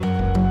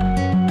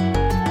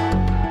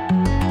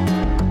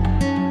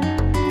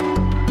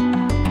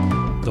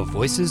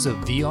Voices of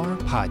VR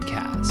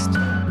podcast.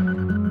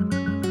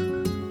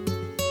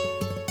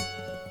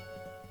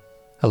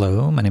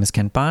 Hello, my name is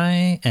Kent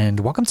Bai, and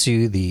welcome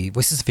to the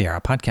Voices of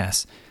VR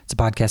podcast. It's a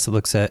podcast that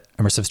looks at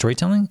immersive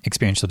storytelling,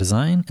 experiential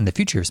design, and the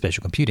future of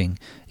spatial computing.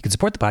 You can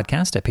support the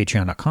podcast at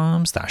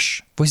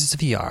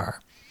patreon.com/voicesofvr.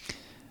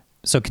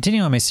 So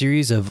continuing on my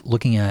series of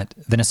looking at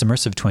Venice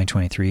Immersive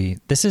 2023,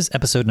 this is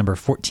episode number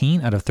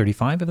 14 out of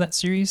 35 of that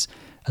series,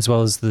 as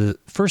well as the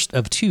first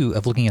of two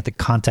of looking at the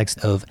context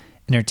of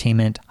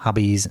entertainment,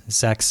 hobbies, and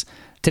sex.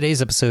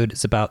 Today's episode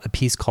is about a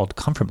piece called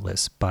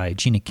Comfortless by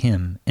Gina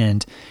Kim,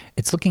 and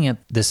it's looking at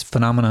this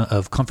phenomena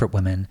of comfort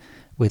women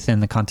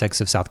within the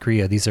context of South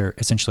Korea. These are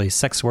essentially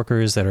sex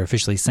workers that are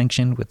officially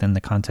sanctioned within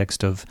the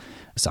context of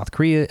South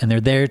Korea, and they're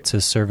there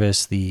to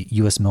service the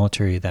U.S.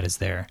 military that is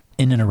there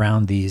in and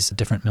around these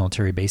different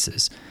military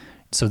bases.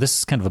 So this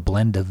is kind of a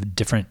blend of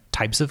different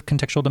types of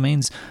contextual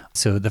domains.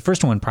 So the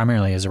first one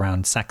primarily is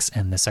around sex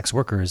and the sex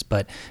workers,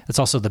 but it's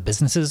also the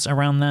businesses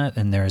around that.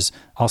 And there's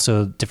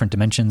also different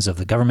dimensions of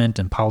the government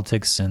and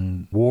politics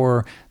and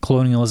war,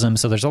 colonialism.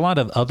 So there's a lot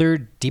of other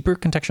deeper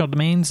contextual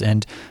domains.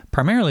 And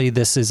primarily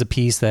this is a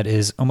piece that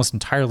is almost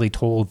entirely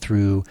told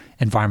through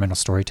environmental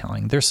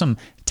storytelling. There's some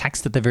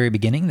text at the very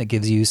beginning that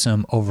gives you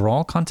some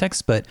overall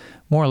context, but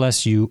more or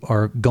less you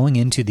are going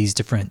into these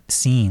different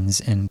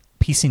scenes and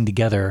piecing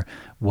together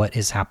what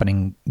is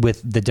happening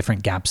with the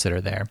different gaps that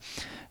are there.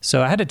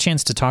 So I had a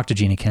chance to talk to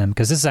Gina Kim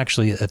because this is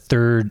actually a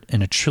third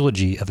in a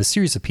trilogy of a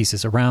series of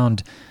pieces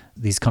around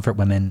these comfort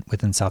women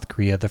within South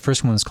Korea. The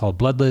first one was called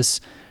Bloodless,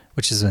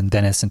 which is in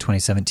Venice in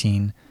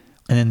 2017.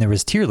 And then there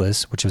was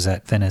Tearless, which was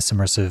at Venice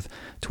Immersive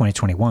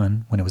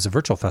 2021 when it was a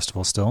virtual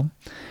festival still.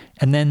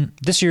 And then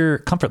this year,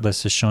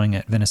 Comfortless is showing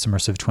at Venice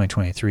Immersive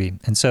 2023.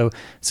 And so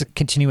it's a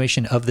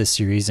continuation of this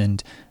series,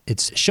 and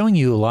it's showing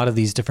you a lot of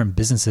these different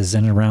businesses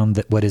in and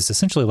around what is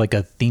essentially like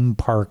a theme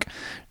park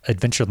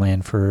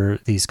adventureland for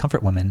these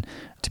comfort women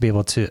to be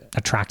able to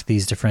attract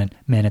these different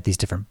men at these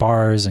different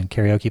bars and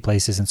karaoke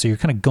places. And so you're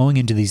kind of going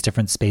into these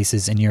different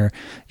spaces and you're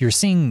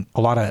seeing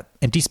a lot of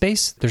empty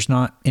space. There's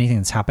not anything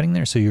that's happening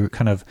there. So you're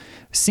kind of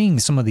seeing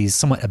some of these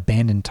somewhat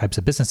abandoned types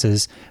of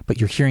businesses, but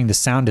you're hearing the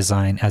sound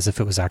design as if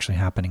it was actually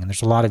happening. And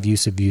there's a lot of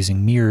use of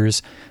using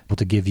mirrors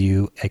to give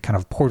you a kind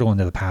of portal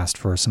into the past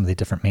for some of the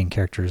different main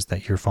characters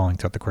that you're following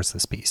throughout the course of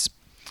this piece.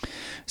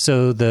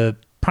 So the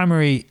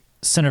primary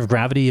center of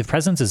gravity of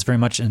presence is very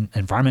much an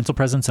environmental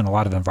presence and a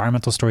lot of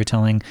environmental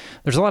storytelling.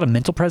 There's a lot of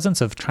mental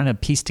presence of trying to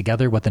piece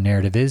together what the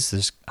narrative is.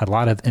 There's a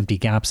lot of empty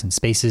gaps and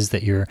spaces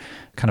that you're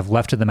kind of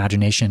left to the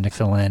imagination to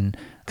fill in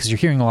because you're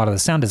hearing a lot of the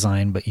sound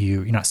design, but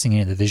you're not seeing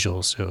any of the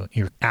visuals. So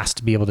you're asked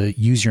to be able to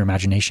use your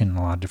imagination in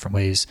a lot of different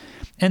ways.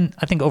 And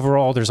I think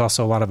overall, there's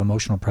also a lot of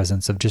emotional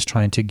presence of just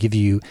trying to give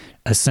you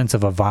a sense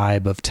of a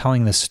vibe of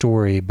telling the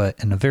story,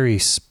 but in a very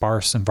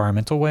sparse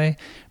environmental way,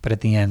 but at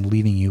the end,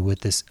 leaving you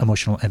with this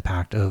emotional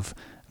impact of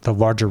the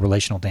larger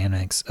relational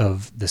dynamics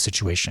of the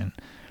situation.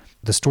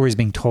 The story is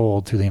being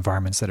told through the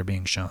environments that are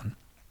being shown.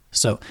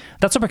 So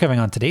that's what we're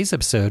covering on today's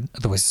episode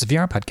of the Voices of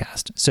VR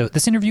podcast. So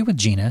this interview with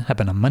Gina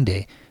happened on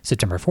Monday,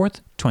 September 4th,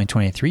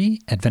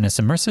 2023 at Venice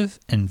Immersive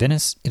in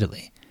Venice,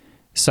 Italy.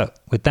 So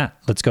with that,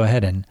 let's go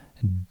ahead and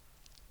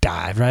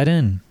dive right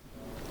in.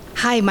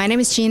 Hi, my name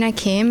is Gina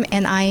Kim,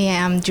 and I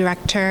am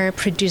director,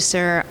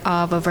 producer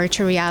of a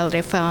virtual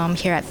reality film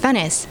here at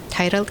Venice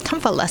titled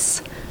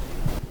Comfortless.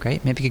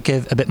 Great. Maybe you could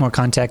give a bit more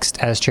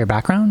context as to your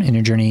background and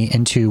your journey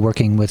into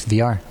working with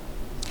VR.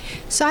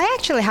 So I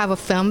actually have a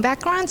film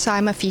background. So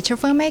I'm a feature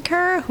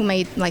filmmaker who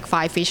made like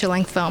 5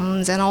 feature-length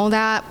films and all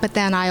that. But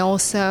then I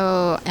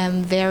also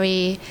am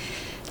very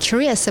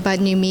curious about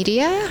new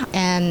media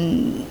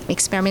and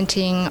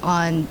experimenting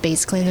on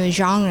basically new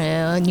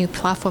genre, new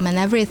platform and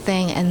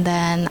everything. And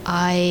then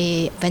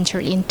I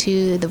ventured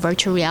into the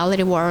virtual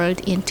reality world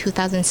in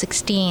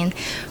 2016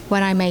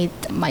 when I made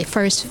my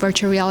first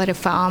virtual reality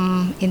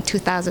film in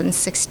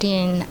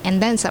 2016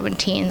 and then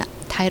 17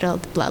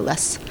 titled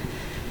Bloodless.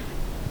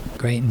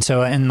 Great. And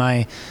so in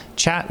my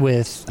chat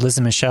with Liz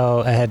and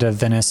Michelle ahead of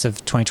Venice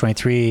of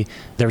 2023,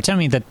 they were telling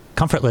me that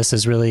Comfortless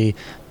is really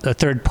a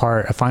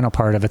final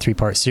part of a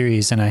 3-part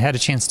series. And I had a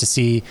chance to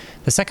see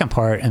the second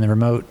part in the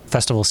remote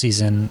festival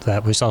season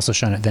that was also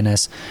shown at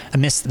Venice. I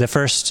missed the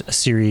first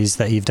series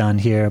that you've done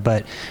here,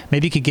 but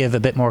maybe you could give a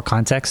bit more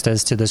context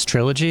as to this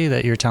trilogy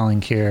that you're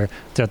telling here,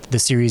 the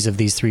series of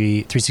these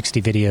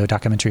 360 video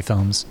documentary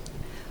films.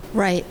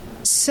 Right.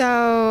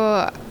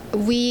 So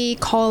we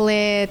call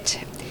it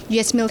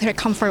U.S. Military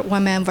Comfort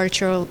Women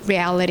Virtual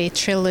Reality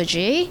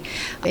Trilogy.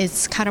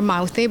 It's kind of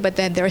mouthy, but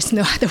then there's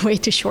no other way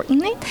to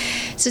shorten it.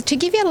 So to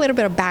give you a little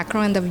bit of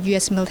background of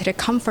U.S. Military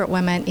Comfort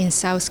Women in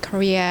South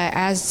Korea,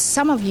 as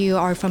some of you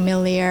are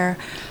familiar,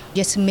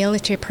 U.S.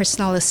 military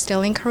personnel is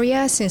still in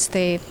Korea since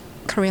the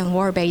Korean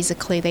War.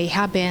 Basically, they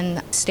have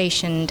been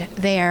stationed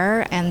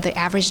there, and the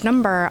average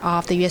number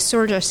of the U.S.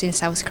 soldiers in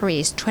South Korea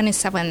is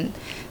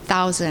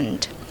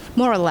 27,000.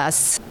 More or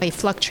less, it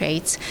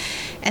fluctuates.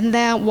 And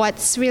then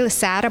what's really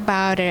sad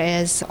about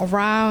it is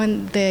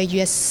around the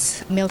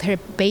U.S. military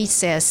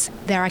bases,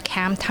 there are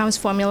camp towns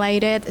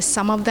formulated.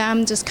 Some of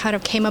them just kind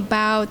of came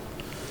about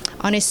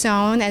on its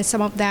own, and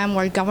some of them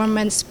were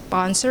government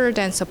sponsored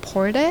and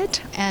supported,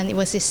 and it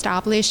was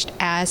established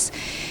as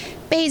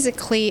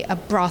basically a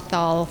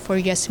brothel for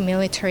U.S.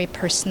 military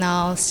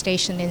personnel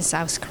stationed in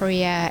South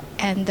Korea.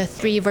 And the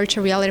 3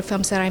 virtual reality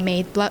films that I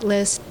made,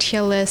 Bloodless,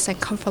 Tearless, and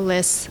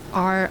Comfortless,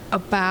 are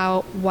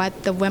about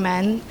what the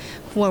women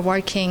who were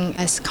working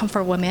as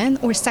comfort women,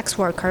 or sex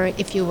worker,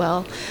 if you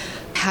will,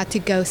 had to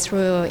go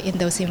through in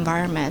those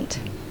environments.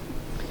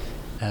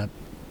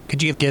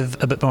 Could you give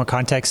a bit more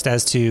context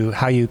as to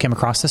how you came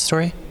across this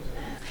story?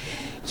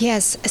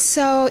 Yes,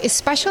 so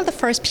especially the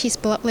first piece,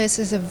 Bloodless,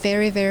 is a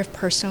very, very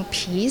personal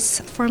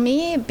piece for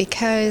me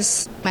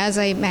because, as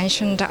I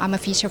mentioned, I'm a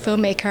feature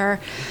filmmaker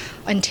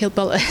until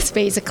Bloodless,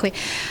 basically.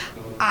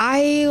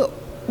 I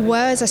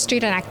was a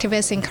student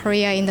activist in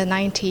Korea in the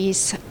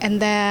 90s, and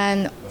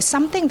then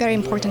something very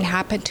important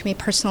happened to me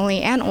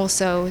personally and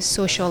also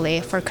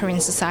socially for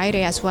Korean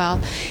society as well.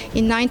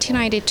 In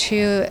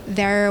 1992,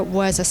 there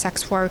was a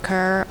sex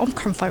worker,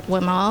 comfort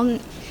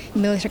woman,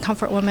 military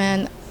comfort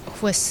woman,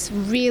 was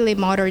really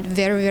murdered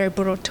very, very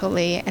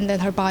brutally, and then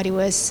her body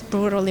was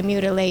brutally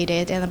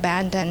mutilated and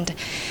abandoned.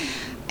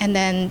 And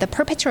then the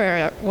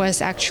perpetrator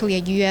was actually a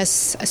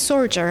U.S.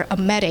 soldier, a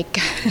medic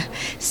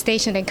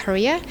stationed in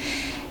Korea.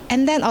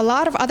 And then a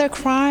lot of other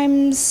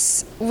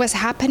crimes was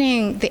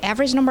happening. The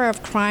average number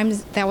of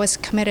crimes that was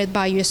committed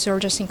by U.S.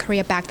 soldiers in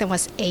Korea back then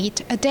was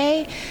 8 a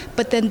day.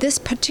 But then this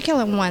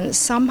particular one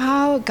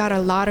somehow got a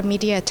lot of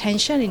media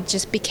attention. It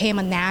just became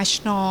a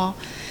national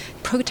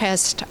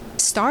protest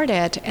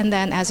started, and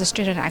then as a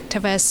student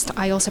activist,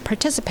 I also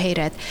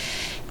participated.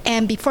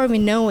 And before we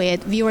know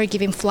it, we were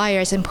giving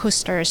flyers and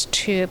posters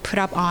to put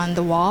up on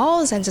the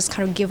walls and just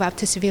kind of give up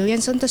to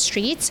civilians on the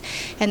streets.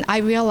 And I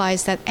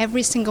realized that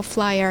every single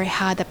flyer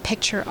had a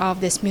picture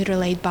of this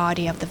mutilated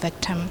body of the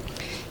victim.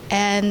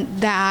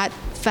 And that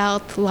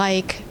felt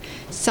like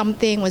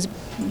something was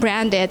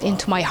branded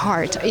into my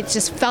heart. It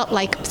just felt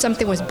like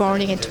something was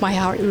burning into my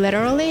heart,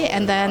 literally.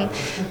 And then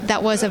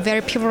that was a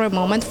very pivotal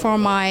moment for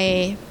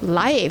my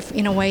life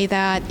in a way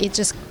that it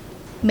just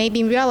made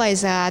me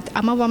realize that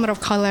I'm a woman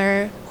of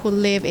color who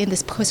live in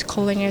this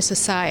post-colonial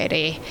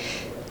society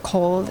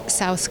called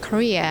South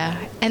Korea.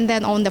 And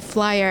then on the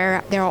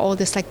flyer, there are all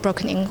this like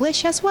broken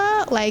English as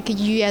well, like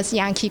U.S.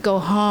 Yankee go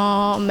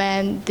home,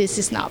 and this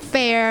is not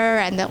fair,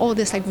 and then all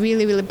this like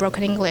really, really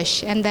broken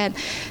English. And then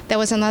there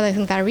was another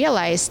thing that I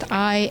realized.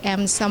 I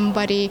am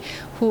somebody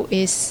who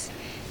is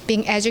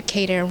being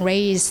educated and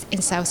raised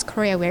in South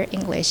Korea where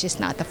English is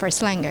not the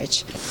first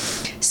language.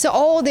 So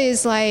all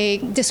these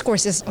like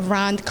discourses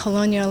around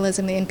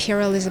colonialism,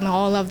 imperialism,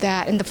 all of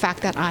that, and the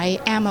fact that I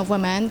am a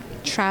woman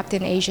trapped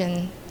in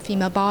Asian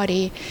female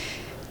body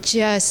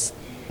just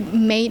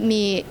made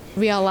me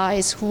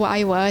realize who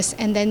I was,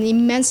 and then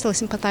immensely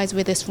sympathize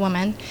with this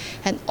woman,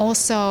 and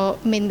also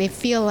made me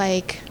feel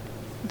like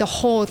the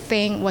whole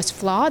thing was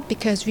flawed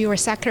because we were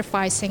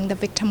sacrificing the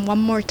victim one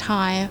more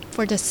time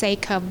for the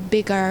sake of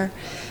bigger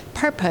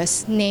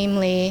purpose,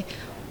 namely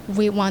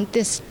we want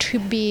this to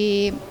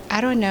be,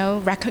 I don't know,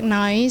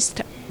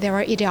 recognized. There were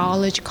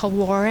ideological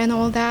war and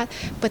all that,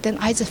 but then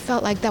I just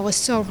felt like that was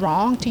so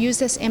wrong to use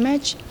this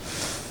image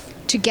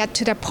to get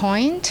to the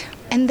point.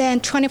 And then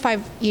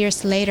 25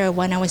 years later,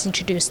 when I was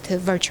introduced to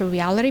virtual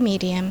reality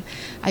medium,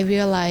 I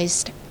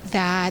realized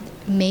that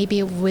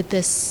maybe with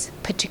this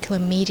particular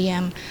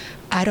medium,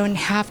 I don't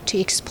have to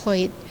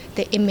exploit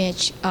the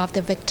image of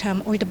the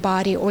victim or the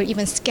body or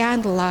even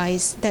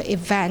scandalize the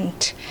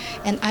event.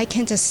 And I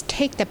can just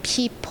take the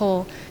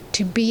people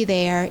to be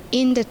there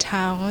in the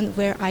town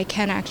where I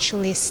can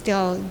actually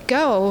still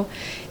go,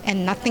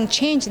 and nothing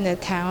changed in the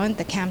town,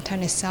 the camp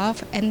town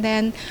itself. And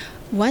then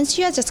once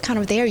you are just kind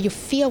of there, you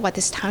feel what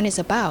this town is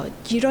about.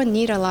 You don't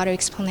need a lot of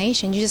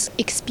explanation. You just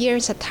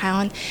experience a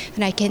town,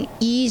 and I can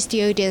ease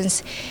the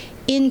audience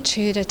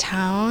into the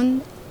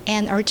town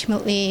and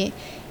ultimately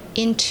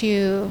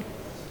into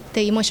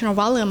the emotional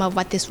volume of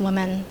what this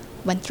woman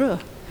went through.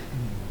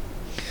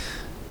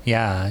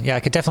 Yeah,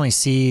 I could definitely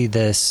see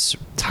this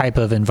type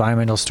of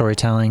environmental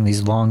storytelling,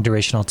 these long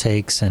durational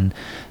takes, and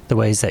the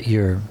ways that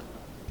you're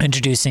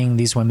introducing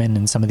these women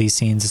in some of these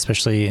scenes,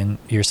 especially in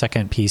your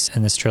second piece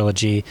in this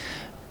trilogy.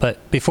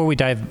 But before we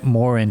dive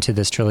more into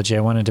this trilogy,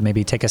 I wanted to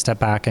maybe take a step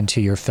back into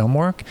your film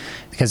work,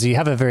 because you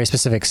have a very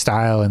specific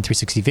style in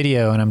 360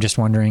 video, and I'm just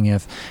wondering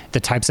if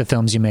the types of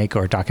films you make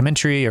are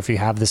documentary, or if you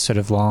have this sort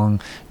of long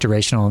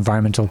durational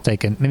environmental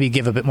take, and maybe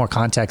give a bit more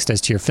context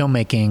as to your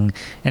filmmaking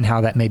and how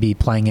that may be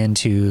playing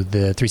into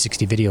the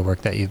 360 video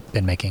work that you've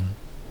been making.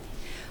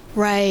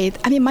 Right.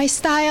 I mean, my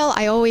style,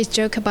 I always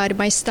joke about it,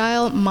 my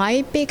style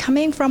might be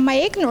coming from my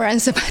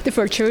ignorance about the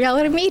virtual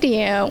reality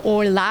media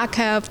or lack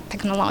of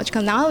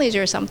technological knowledge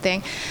or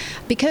something.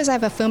 Because I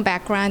have a film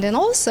background, and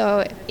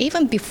also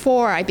even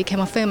before I became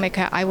a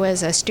filmmaker, I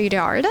was a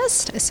studio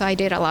artist. So I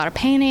did a lot of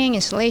painting,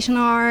 installation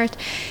art,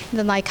 and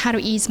then I kind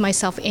of eased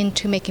myself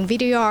into making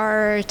video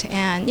art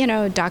and,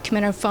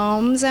 documentary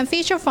films and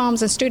feature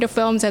films and studio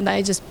films, and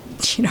I just,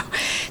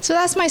 so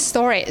that's my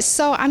story.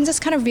 So I'm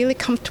just kind of really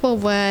comfortable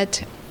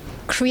with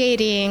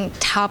creating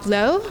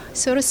tableau,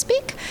 so to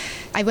speak.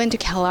 I went to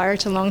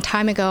CalArts a long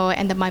time ago,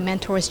 and then my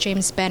mentor was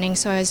James Benning,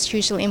 so I was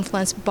hugely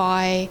influenced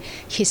by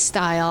his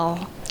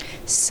style.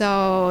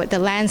 So the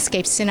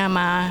landscape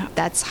cinema,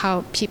 that's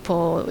how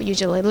people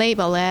usually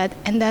label it.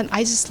 And then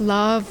I just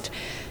loved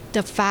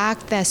the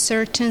fact that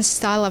certain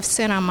style of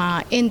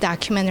cinema, in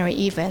documentary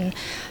even,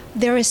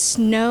 there is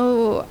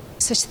no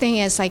such thing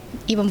as like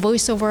even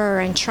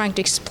voiceover and trying to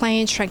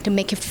explain, trying to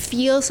make you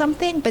feel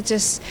something, but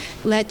just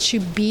let you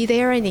be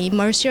there and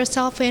immerse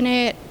yourself in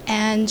it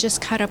and just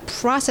kind of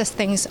process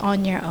things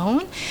on your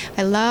own.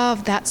 I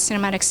love that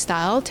cinematic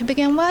style to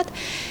begin with.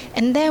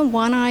 And then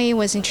when I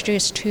was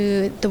introduced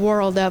to the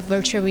world of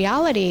virtual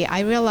reality, I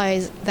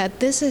realized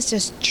that this is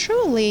just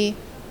truly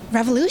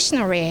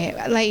revolutionary,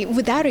 like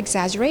without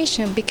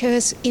exaggeration,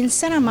 because in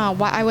cinema,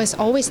 what I was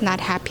always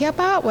not happy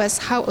about was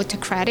how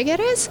autocratic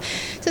it is.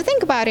 So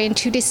think about it, in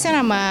 2D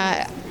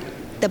cinema,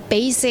 the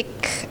basic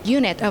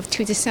unit of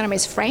 2D cinema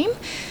is frame.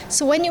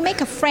 So when you make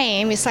a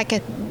frame, it's like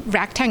a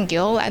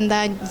rectangle, and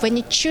then when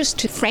you choose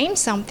to frame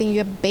something,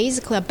 you're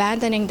basically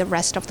abandoning the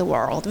rest of the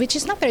world, which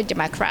is not very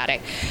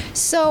democratic.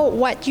 So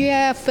what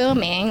you're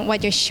filming,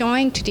 what you're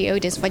showing to the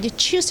audience, what you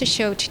choose to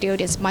show to the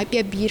audience might be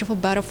a beautiful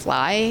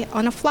butterfly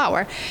on a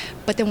flower,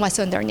 but then what's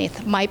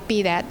underneath might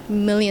be that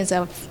millions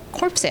of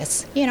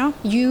corpses,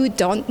 you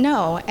don't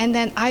know. And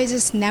then I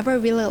just never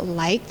really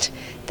liked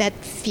that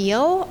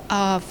feel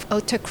of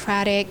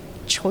autocratic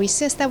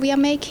choices that we are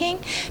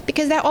making,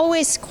 because that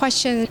always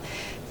question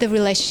the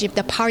relationship,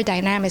 the power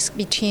dynamics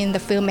between the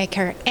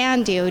filmmaker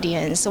and the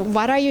audience. So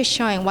what are you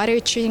showing? What are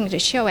you choosing to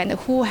show? And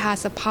who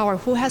has the power?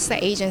 Who has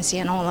the agency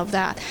and all of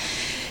that?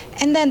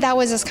 And then that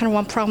was just kind of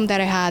one problem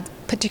that I had,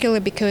 particularly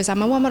because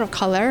I'm a woman of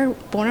color,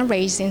 born and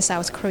raised in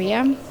South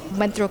Korea,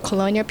 went through a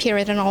colonial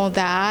period and all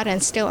that,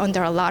 and still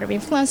under a lot of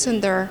influence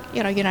under,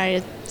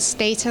 United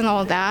States and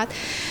all that.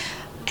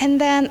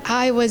 And then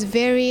I was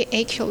very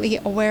acutely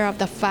aware of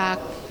the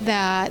fact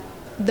that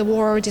the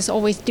world is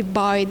always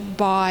divided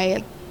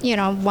by,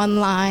 one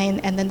line,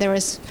 and then there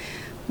is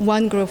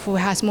one group who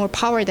has more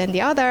power than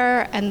the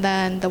other, and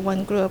then the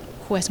one group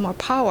who has more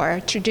power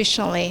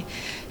traditionally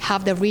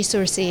have the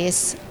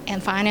resources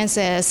and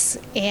finances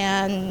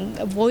and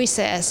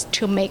voices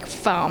to make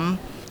film,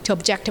 to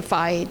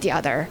objectify the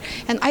other.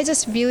 And I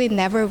just really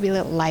never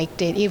really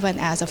liked it, even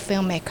as a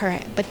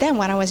filmmaker. But then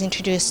when I was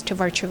introduced to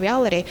virtual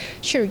reality,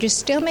 sure, you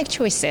still make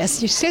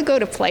choices, you still go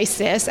to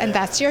places, and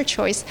that's your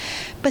choice.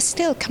 But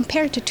still,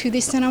 compared to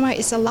 2D cinema,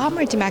 it's a lot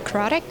more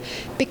democratic,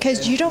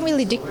 because you don't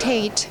really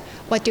dictate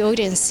what the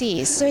audience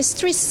sees. So it's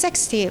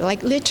 360,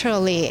 like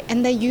literally,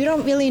 and then you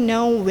don't really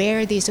know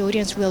where this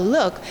audience will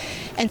look.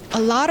 And a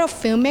lot of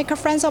filmmaker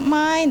friends of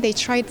mine, they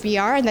tried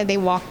VR and then they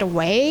walked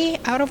away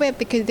out of it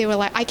because they were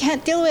like, I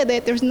can't deal with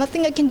it, there's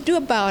nothing I can do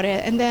about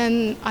it. And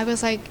then I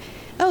was like,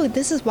 oh,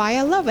 this is why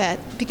I love it,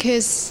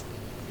 because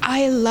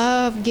I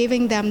love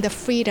giving them the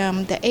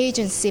freedom, the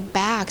agency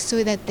back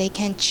so that they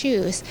can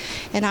choose.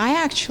 And I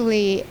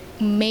actually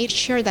made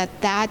sure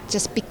that that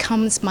just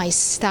becomes my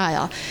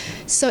style.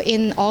 So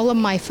in all of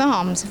my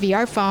films,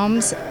 VR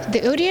films,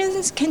 the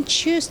audience can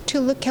choose to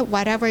look at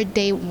whatever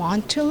they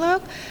want to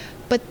look,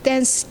 but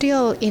then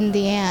still in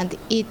the end,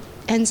 it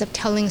ends up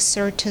telling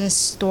certain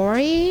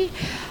story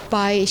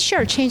by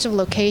change of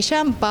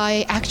location,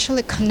 by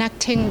actually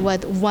connecting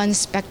with one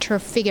spectral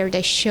figure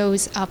that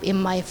shows up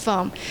in my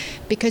film,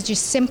 because you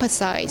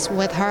sympathize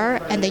with her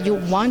and that you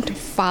want to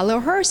follow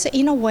her. So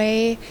in a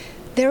way,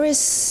 there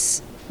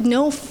is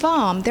no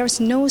film, there's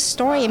no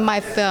story in my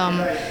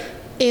film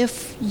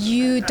if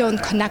you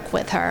don't connect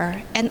with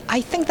her. And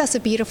I think that's a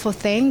beautiful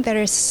thing.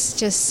 There is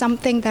just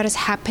something that is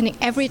happening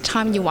every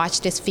time you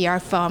watch this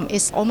VR film.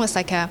 It's almost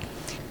like a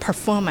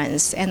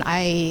performance, and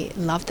I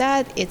love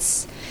that.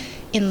 It's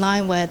in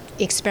line with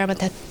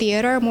experimental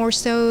theater more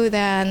so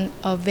than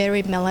a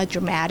very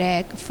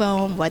melodramatic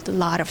film with a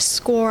lot of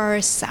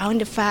score,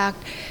 sound effect,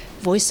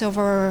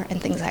 voiceover,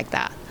 and things like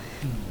that.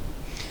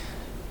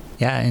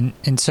 Yeah,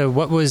 and so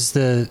what was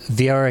the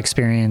VR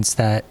experience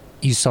that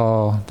you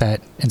saw that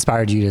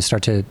inspired you to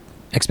start to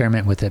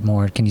experiment with it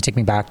more? Can you take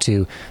me back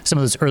to some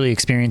of those early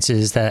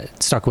experiences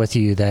that stuck with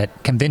you,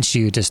 that convinced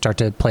you to start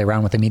to play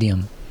around with the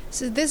medium?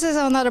 So this is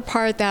another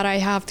part that I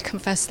have to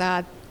confess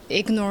that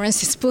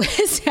ignorance is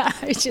bliss.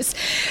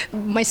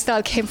 My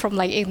style came from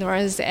like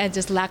ignorance and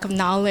just lack of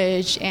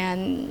knowledge,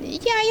 and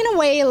in a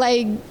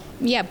way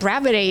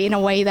brevity, in a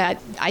way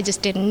that I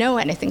just didn't know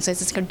anything, so I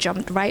just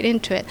jumped right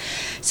into it.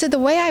 So the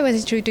way I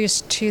was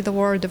introduced to the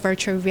world of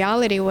virtual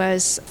reality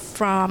was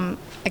from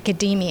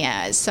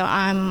academia. So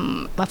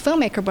I'm a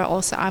filmmaker, but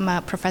also I'm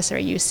a professor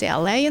at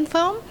UCLA in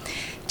film,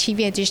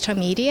 TV and digital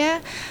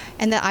media.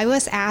 And then I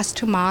was asked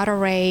to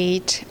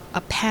moderate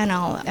a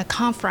panel, a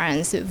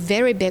conference, a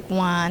very big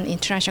one,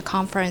 international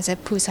conference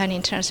at Busan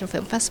International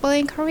Film Festival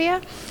in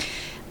Korea,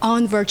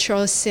 on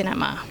virtual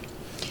cinema.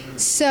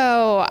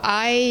 So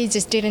I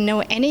just didn't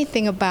know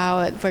anything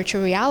about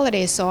virtual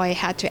reality, so I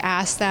had to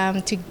ask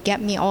them to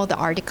get me all the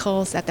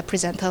articles that the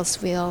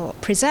presenters will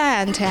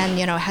present, and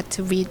had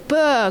to read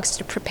books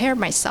to prepare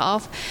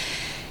myself.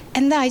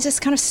 And then I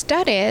just kind of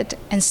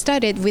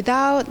studied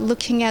without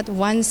looking at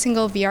one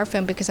single VR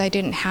film because I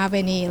didn't have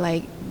any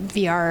like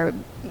VR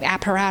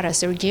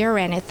apparatus or gear or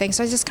anything.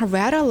 So I just kind of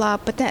read a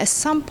lot. But then at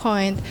some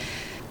point,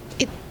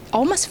 it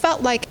almost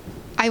felt like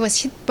I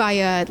was hit by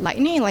a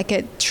lightning, like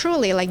a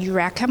truly like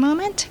eureka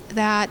moment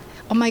that,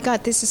 oh my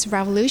God, this is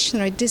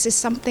revolutionary. This is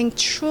something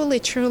truly,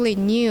 truly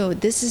new.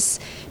 This is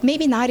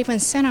maybe not even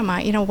cinema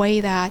in a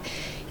way that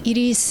it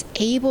is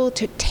able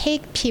to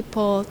take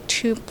people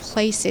to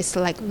places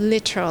like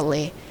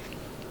literally.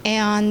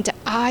 And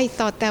I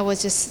thought that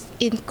was just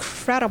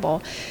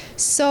incredible.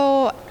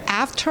 So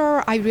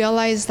after I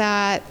realized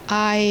that,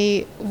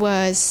 I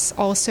was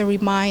also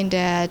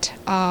reminded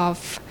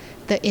of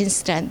the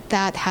incident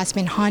that has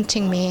been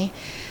haunting me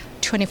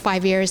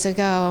 25 years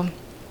ago.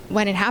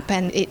 When it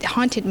happened, it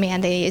haunted me,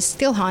 and it is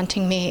still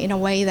haunting me in a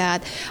way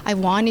that I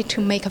wanted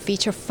to make a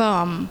feature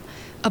film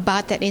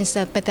about that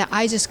incident, but that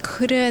I just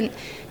couldn't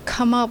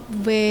come up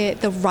with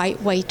the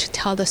right way to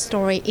tell the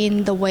story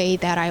in the way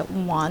that I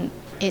want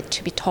it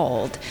to be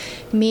told.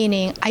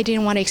 Meaning, I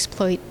didn't want to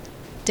exploit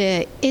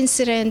the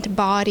incident,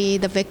 body,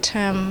 the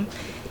victim,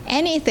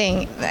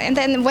 anything. And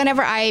then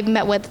whenever I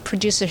met with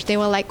producers, they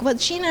were like, well,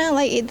 Gina,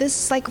 like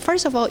this is like,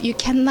 first of all, you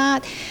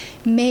cannot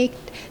make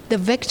the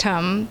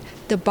victim,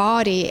 the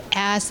body,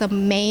 as the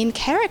main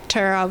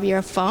character of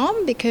your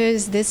film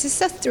because this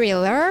is a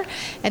thriller.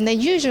 And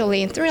then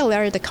usually in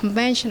thriller, the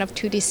convention of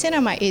 2D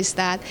cinema is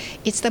that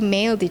it's the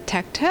male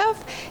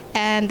detective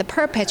and the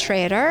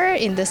perpetrator,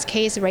 in this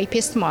case,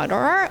 rapist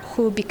murderer,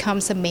 who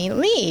becomes the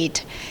main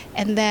lead.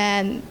 And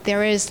then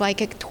there is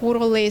like a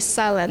totally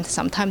silent,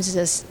 sometimes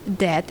just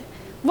dead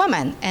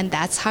woman, and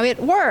that's how it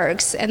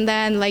works. And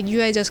then like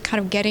you are just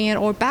kind of getting it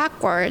all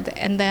backward,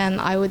 and then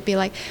I would be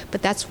like,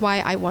 but that's why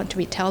I want to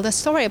retell the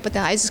story, but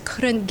then I just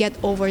couldn't get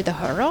over the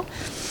hurdle.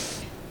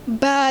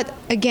 But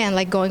again,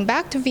 like going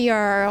back to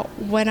VR,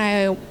 when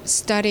I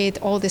studied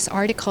all these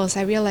articles,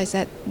 I realized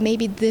that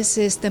maybe this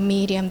is the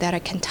medium that I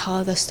can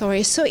tell the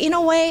story. So in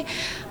a way,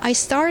 I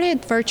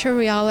started virtual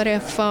reality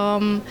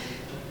film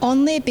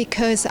only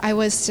because I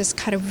was just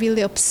kind of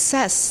really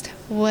obsessed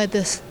with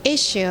this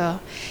issue.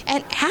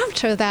 And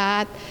after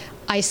that,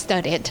 I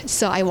studied.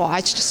 So I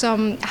watched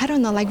some, I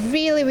don't know, like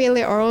really,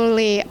 really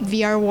early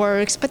VR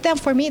works. But then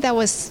for me, that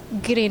was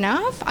good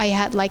enough. I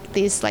had like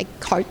these like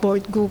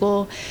cardboard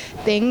Google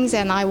things,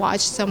 and I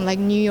watched some like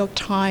New York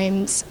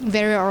Times,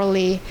 very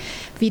early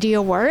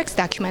video works,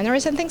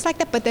 documentaries and things like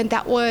that. But then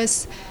that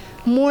was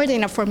more than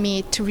enough for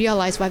me to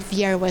realize what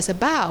VR was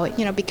about,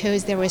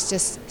 because there was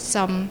just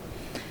some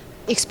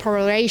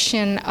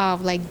exploration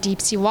of like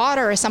deep sea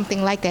water or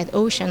something like that,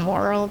 ocean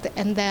world.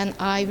 And then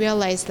I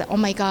realized that, oh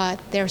my God,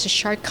 there's a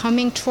shark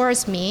coming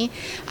towards me.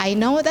 I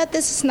know that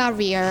this is not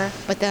real,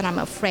 but then I'm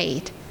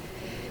afraid.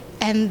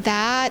 And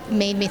that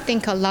made me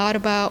think a lot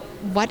about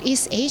what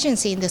is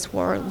agency in this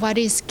world, what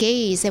is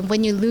gaze. And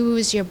when you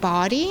lose your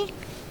body,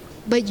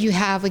 but you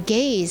have a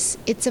gaze,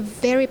 it's a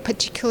very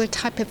particular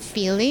type of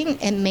feeling,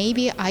 and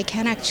maybe I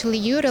can actually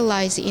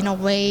utilize it in a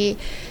way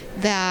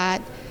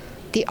that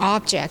the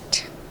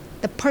object,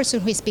 the person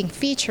who is being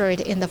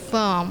featured in the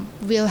film,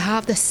 will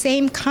have the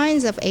same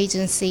kinds of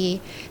agency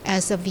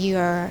as a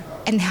viewer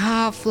and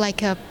have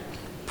like a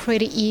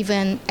pretty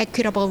even,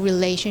 equitable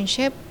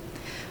relationship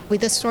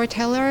with the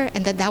storyteller.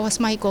 And that was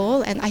my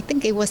goal, and I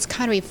think it was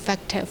kind of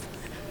effective.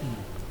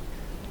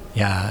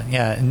 Yeah.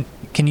 And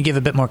can you give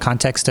a bit more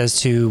context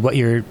as to what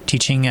you're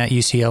teaching at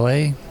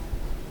UCLA?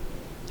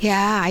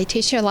 Yeah, I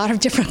teach a lot of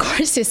different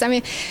courses. I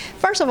mean,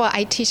 first of all,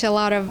 I teach a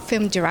lot of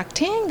film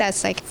directing.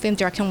 That's like film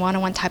directing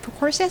 101 type of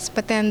courses.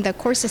 But then the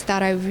courses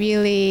that I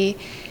really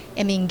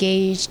am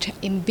engaged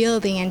in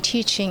building and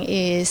teaching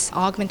is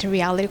augmented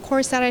reality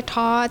course that I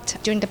taught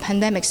during the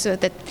pandemic. So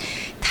the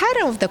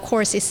title of the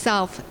course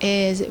itself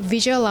is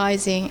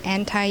Visualizing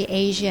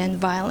Anti-Asian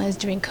Violence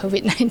During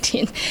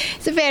COVID-19.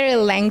 It's a very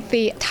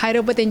lengthy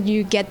title, but then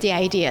you get the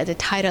idea. The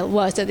title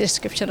was the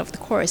description of the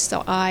course.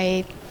 So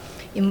I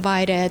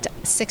invited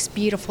 6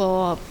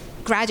 beautiful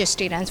graduate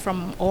students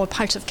from all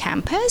parts of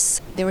campus.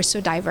 They were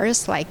so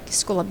diverse, like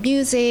School of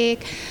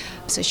Music,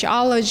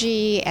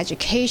 sociology,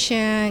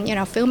 education,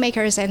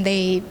 filmmakers, and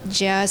they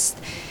just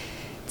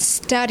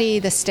study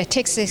the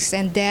statistics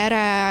and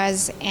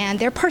data and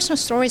their personal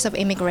stories of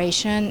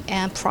immigration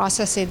and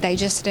process it,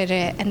 digested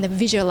it, and then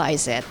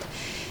visualize it.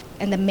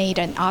 And then made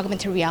an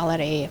augmented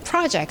reality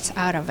project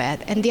out of it.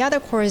 And the other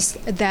course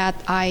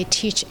that I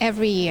teach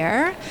every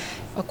year,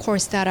 a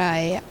course that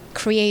I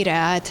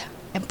created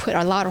and put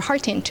a lot of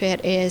heart into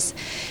it, is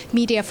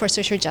Media for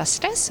Social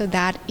Justice. So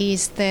that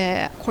is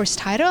the course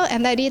title,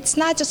 and that it's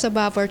not just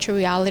about virtual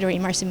reality or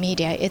immersive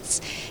media. It's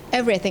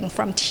everything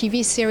from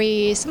TV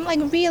series, some like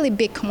really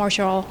big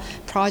commercial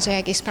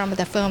project,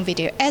 experimental film,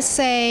 video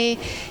essay,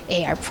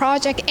 AR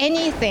project,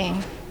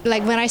 anything.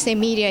 Like when I say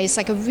media, it's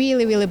like a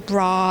really, really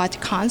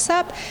broad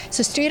concept.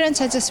 So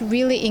students are just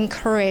really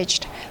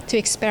encouraged to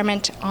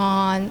experiment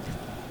on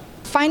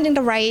finding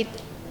the right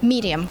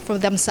medium for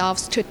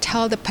themselves to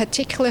tell the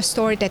particular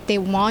story that they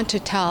want to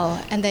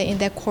tell. And then in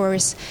that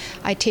course,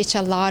 I teach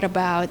a lot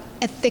about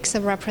ethics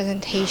of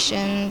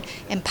representation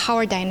and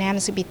power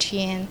dynamics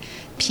between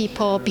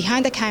people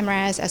behind the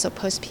cameras as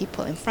opposed to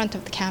people in front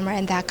of the camera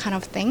and that kind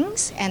of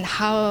things, and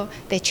how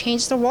they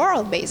change the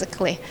world,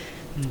 basically.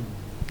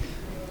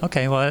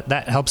 Okay, well,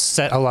 that helps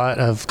set a lot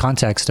of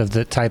context of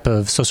the type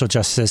of social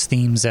justice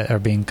themes that are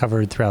being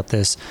covered throughout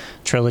this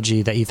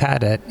trilogy that you've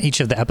had at each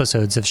of the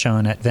episodes have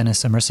shown at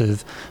Venice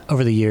Immersive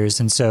over the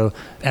years. And so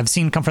I've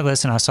seen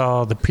Comfortless and I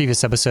saw the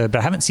previous episode, but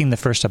I haven't seen the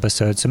first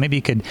episode. So maybe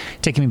you could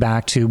take me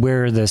back to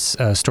where this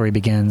story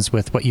begins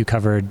with what you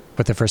covered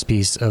with the first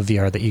piece of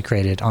VR that you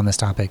created on this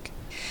topic.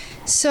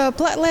 So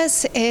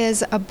Bloodless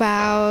is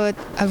about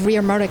a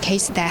real murder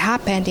case that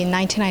happened in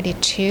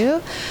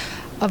 1992.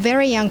 A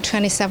very young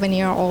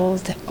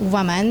 27-year-old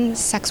woman,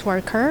 sex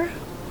worker,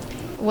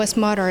 was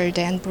murdered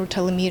and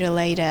brutally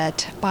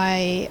mutilated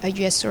by a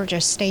U.S.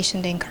 soldier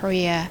stationed in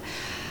Korea.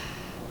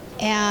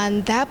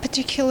 And that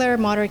particular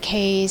murder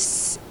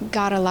case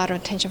got a lot of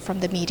attention from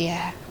the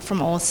media,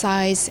 from all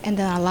sides, and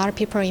then a lot of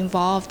people are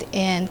involved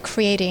in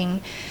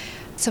creating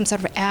some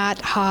sort of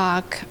ad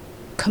hoc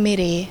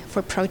committee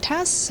for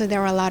protests. So there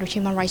were a lot of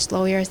human rights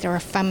lawyers, there were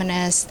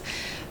feminists,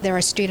 there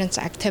were students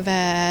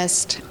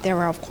activists, there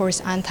were, of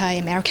course,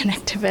 anti-American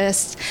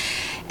activists.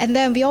 And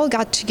then we all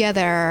got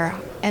together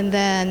and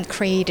then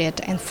created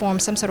and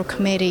formed some sort of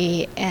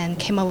committee and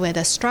came up with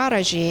a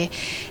strategy.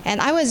 And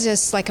I was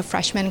just like a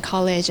freshman in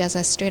college as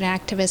a student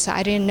activist, so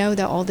I didn't know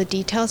all the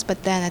details,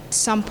 but then at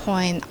some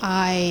point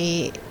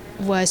I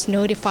was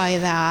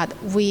notified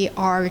that we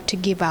are to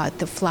give out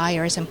the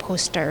flyers and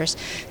posters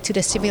to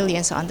the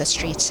civilians on the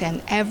streets,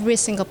 and every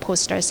single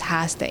poster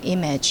has the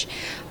image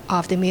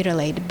of the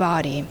mutilated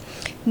body.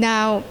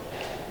 Now,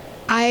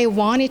 I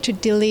wanted to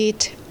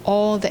delete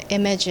all the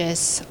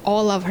images,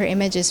 all of her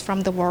images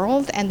from the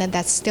world, and then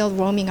that's still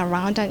roaming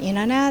around on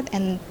internet,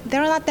 and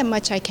there are not that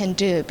much I can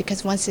do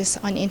because once it's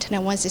on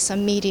internet, once it's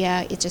on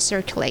media, it just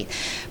circulates.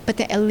 But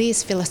then at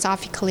least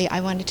philosophically,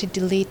 I wanted to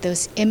delete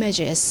those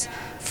images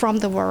from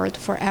the world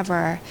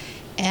forever.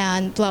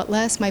 And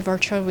Bloodless, my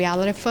virtual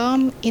reality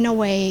film, in a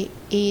way,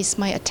 is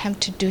my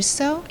attempt to do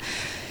so.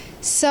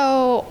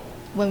 So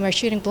when we were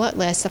shooting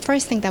Bloodless, the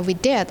first thing that we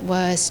did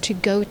was to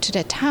go to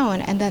the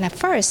town. And then at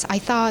first, I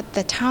thought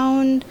the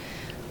town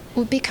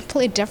would be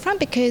completely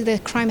different because the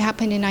crime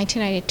happened in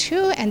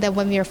 1992. And then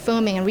when we were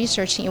filming and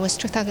researching, it was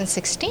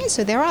 2016.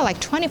 So there are like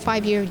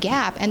 25-year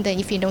gap. And then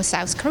if you know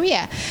South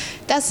Korea,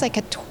 that's like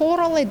a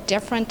totally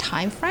different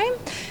time frame.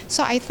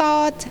 So I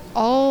thought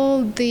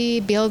all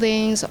the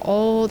buildings,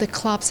 all the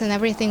clubs and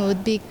everything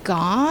would be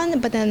gone.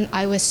 But then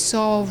I was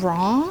so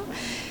wrong.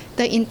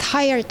 The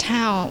entire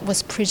town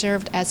was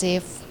preserved as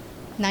if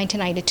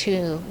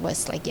 1992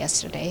 was like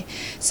yesterday.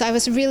 So I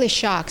was really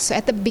shocked. So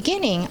at the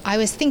beginning, I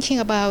was thinking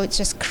about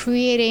just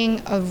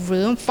creating a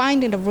room,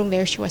 finding a room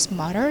where she was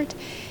murdered.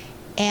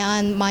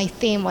 And my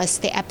theme was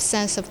the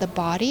absence of the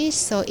body.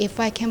 So if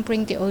I can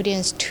bring the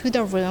audience to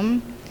the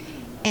room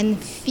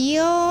and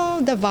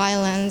feel the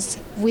violence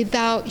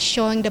without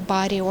showing the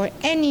body or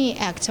any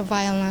act of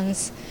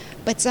violence,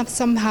 but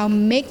somehow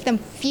make them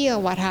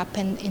feel what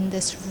happened in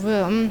this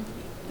room,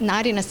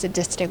 not in a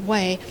sadistic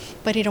way,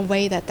 but in a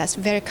way that's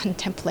very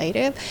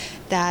contemplative,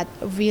 that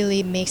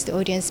really makes the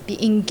audience be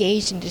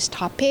engaged in this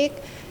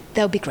topic,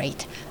 that would be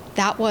great.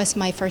 That was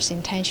my first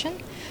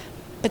intention.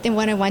 But then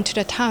when I went to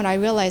the town, I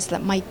realized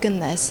that, my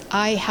goodness,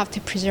 I have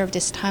to preserve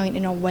this town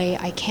in a way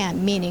I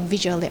can, meaning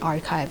visually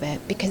archive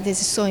it, because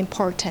this is so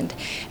important.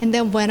 And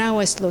then when I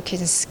was looking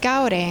and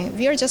scouting,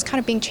 we were just kind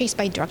of being chased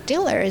by drug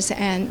dealers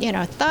and,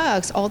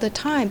 thugs all the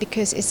time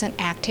because it's an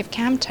active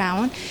camp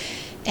town.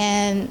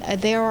 And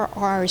there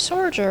are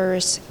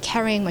soldiers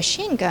carrying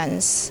machine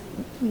guns,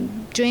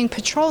 doing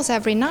patrols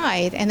every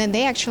night, and then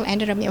they actually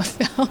ended up being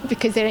filmed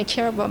because they didn't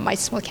care about my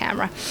small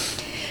camera.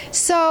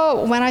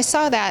 So when I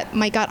saw that,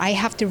 my God, I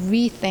have to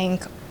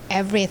rethink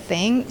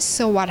everything.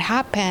 So what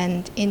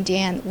happened in the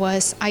end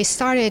was I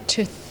started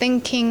to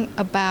thinking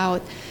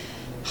about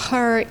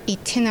her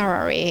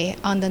itinerary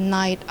on the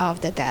night of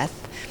the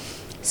death.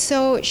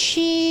 So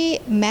she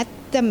met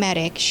the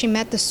medic, she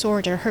met the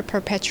soldier, her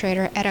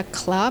perpetrator, at a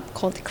club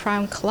called the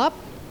Crown Club.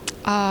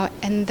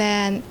 And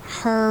then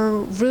her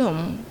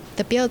room,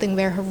 the building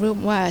where her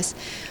room was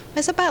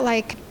about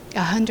like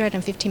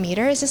 150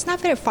 meters. It's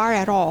not very far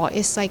at all.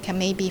 It's like a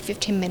maybe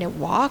 15-minute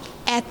walk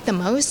at the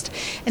most.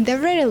 And they're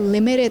very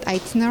limited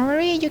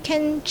itinerary you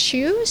can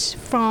choose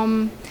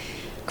from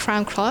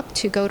Crown Club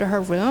to go to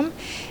her room.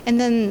 And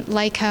then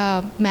like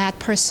a mad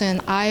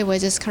person, I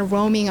was just kind of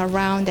roaming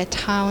around the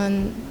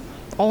town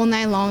all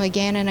night long,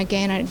 again and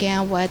again and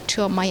again, with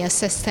two of my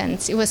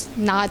assistants. It was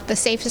not the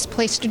safest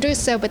place to do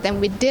so, but then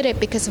we did it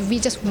because we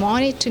just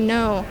wanted to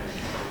know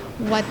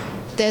what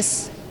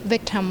this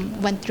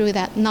victim went through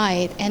that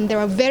night. And there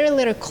were very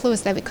little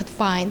clues that we could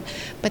find.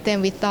 But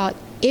then we thought,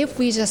 if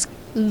we just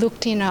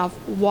looked enough,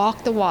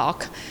 walked the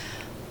walk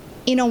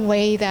in a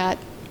way that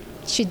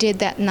she did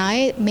that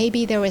night,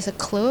 maybe there was a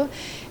clue.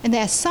 And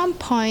then at some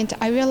point,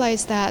 I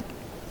realized that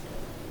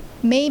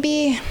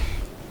maybe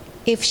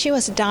if she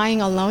was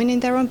dying alone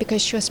in the room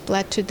because she was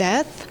bled to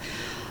death,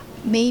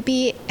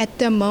 maybe at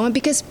the moment,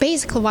 because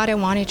basically what I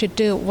wanted to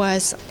do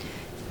was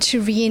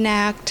to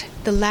reenact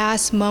the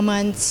last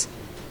moments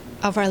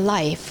of her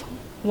life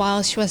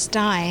while she was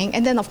dying.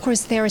 And then, of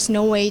course, there is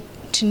no way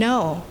to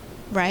know,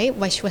 right,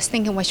 what she was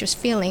thinking, what she was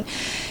feeling.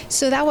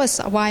 So that was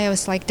why I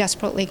was like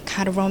desperately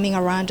kind of roaming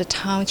around the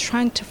town,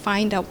 trying to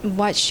find out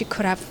what she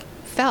could have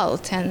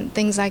felt and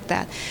things like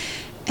that.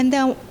 And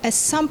then at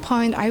some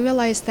point, I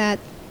realized that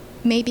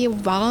maybe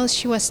while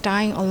she was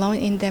dying alone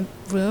in the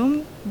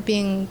room,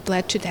 being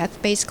bled to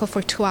death basically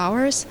for 2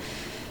 hours,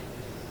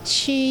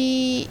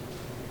 she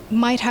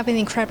might have been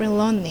incredibly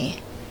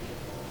lonely.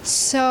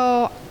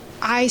 So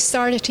I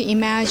started to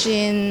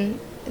imagine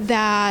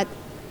that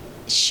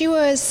she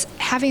was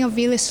having a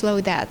really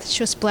slow death.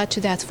 She was bled to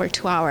death for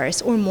 2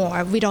 hours or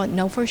more. We don't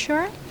know for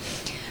sure.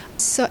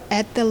 So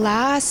at the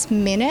last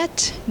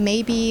minute,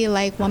 maybe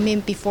like 1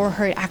 minute before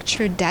her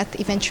actual death,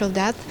 eventual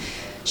death,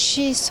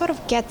 she sort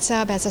of gets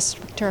up as a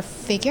specter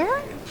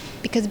figure,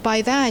 because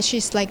by then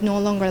she's like no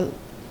longer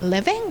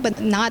living, but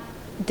not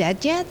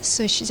dead yet.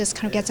 So she just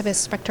kind of gets up as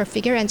a specter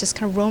figure and just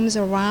kind of roams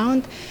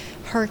around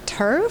her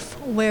turf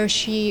where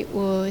she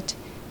would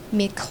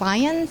meet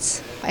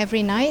clients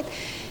every night.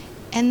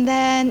 And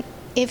then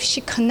if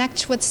she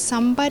connects with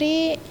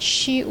somebody,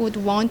 she would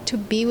want to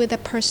be with the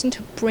person,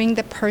 to bring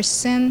the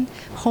person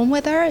home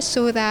with her,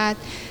 so that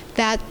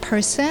that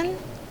person,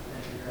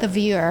 the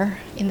viewer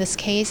in this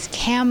case,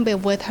 can be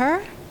with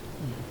her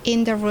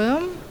in the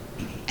room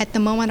at the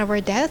moment of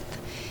her death.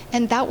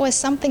 And that was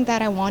something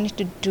that I wanted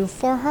to do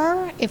for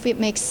her, if it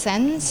makes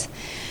sense.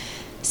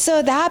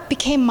 So that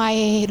became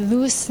my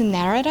loose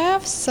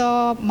narrative.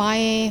 So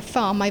my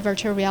film, my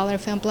virtual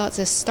reality film, Blood,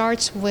 it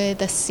starts with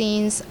the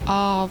scenes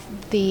of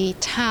the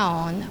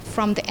town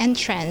from the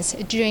entrance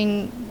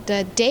during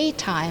the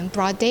daytime,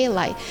 broad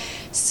daylight.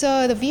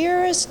 So the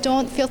viewers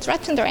don't feel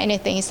threatened or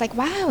anything. It's like,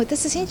 wow,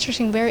 this is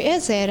interesting. Where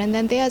is it? And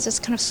then they are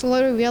just kind of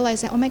slowly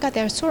realizing, oh my God,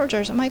 there are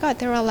soldiers. Oh my God,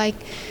 there are like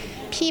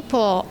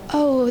people.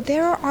 Oh,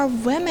 there are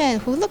women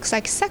who looks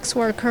like sex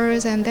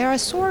workers, and there are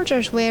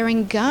soldiers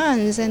wearing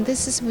guns, and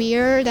this is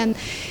weird.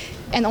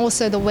 And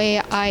also the way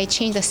I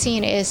change the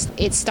scene is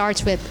it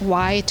starts with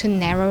wide to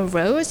narrow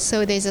roads,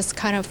 so they just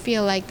kind of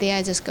feel like they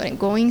are just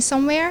going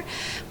somewhere.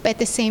 But at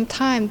the same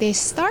time, they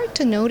start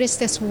to notice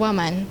this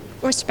woman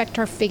or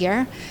specter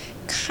figure,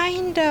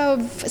 kind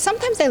of,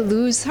 sometimes they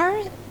lose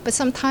her, but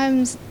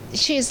sometimes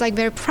she is like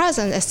very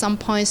present at some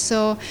point,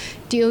 so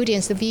the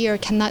audience, the viewer,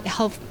 cannot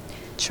help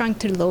trying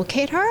to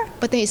locate her,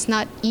 but then it's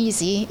not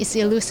easy, it's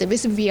elusive,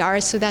 it's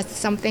VR, so that's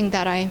something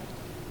that I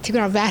took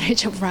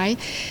advantage of, right?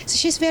 So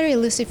she's a very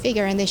elusive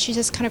figure, and then she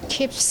just kind of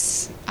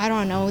keeps, I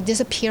don't know,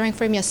 disappearing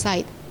from your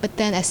sight. But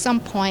then at some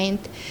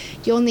point,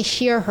 you only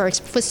hear her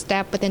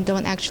footstep, but then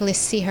don't actually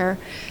see her.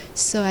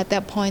 So at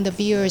that point, the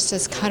viewers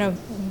just kind of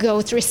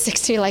go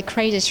 360 like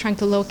crazy, trying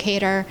to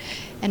locate her.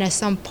 And at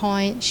some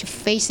point, she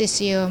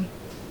faces you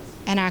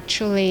and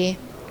actually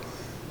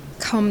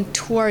come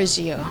towards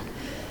you.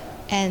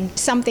 And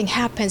something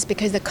happens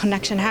because the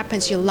connection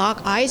happens. You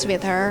lock eyes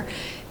with her,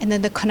 and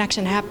then the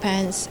connection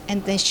happens,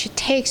 and then she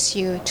takes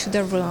you to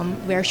the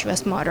room where she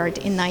was murdered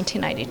in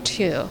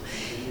 1992.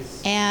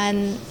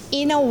 And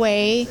in a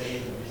way,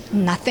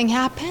 nothing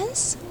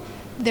happens.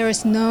 There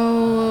is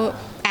no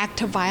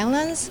act of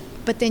violence,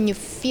 but then you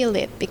feel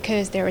it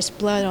because there is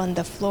blood on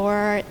the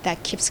floor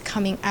that keeps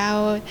coming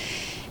out.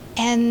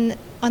 And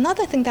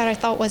another thing that I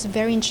thought was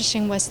very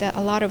interesting was that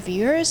a lot of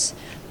viewers,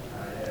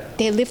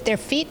 they lift their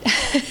feet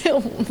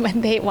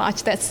when they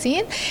watch that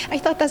scene. I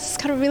thought that's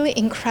kind of really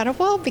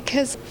incredible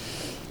because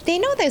they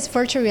know that it's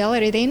virtual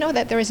reality. They know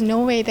that there is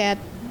no way that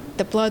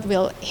the blood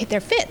will hit their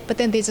feet, but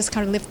then they just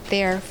kind of lift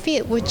their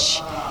feet, which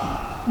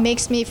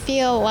makes me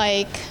feel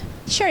like,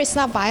 sure, it's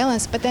not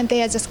violence, but then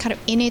they are just kind of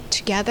in it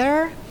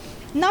together,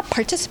 not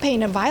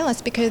participating in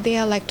violence because they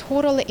are like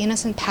totally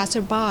innocent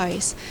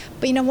passerbys,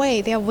 but in a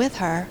way they are with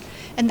her.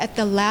 And at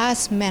the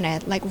last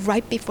minute, like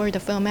right before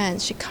the film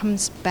ends, she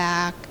comes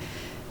back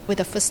with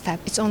a footstep.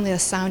 It's only a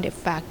sound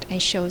effect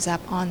and shows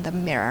up on the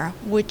mirror,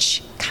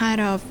 which kind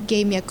of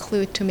gave me a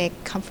clue to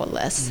make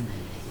Comfortless.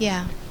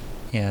 Yeah.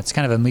 Yeah, it's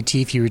kind of a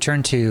motif you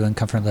return to in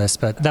Comfortless,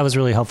 but that was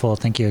really helpful.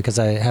 Thank you, because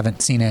I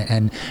haven't seen it,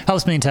 and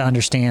helps me to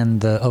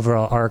understand the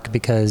overall arc,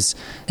 because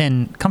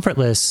in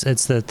Comfortless,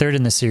 it's the third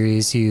in the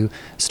series. You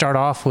start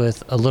off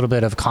with a little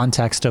bit of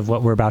context of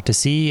what we're about to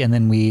see, and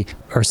then we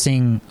are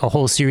seeing a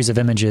whole series of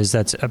images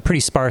that's pretty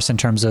sparse in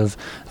terms of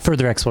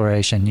further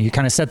exploration. You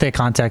kind of set that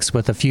context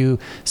with a few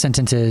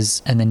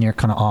sentences, and then you're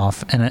kind of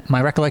off. And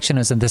my recollection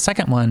is in the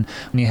second one,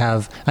 when you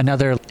have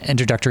another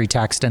introductory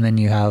text, and then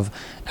you have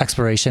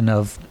exploration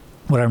of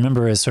what I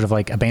remember is sort of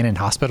like abandoned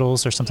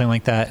hospitals or something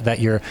like that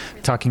you're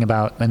talking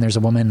about. And there's a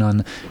woman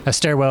on a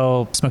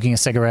stairwell smoking a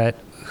cigarette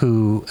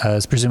who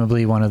is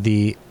presumably one of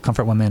the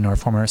comfort women or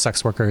former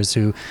sex workers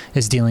who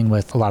is dealing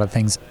with a lot of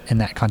things in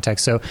that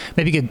context. So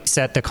maybe you could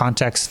set the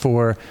context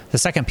for the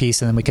second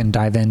piece, and then we can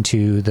dive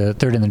into the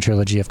third in the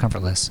trilogy of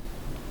Comfortless.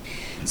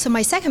 So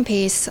my second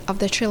piece of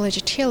the trilogy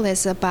tale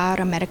is about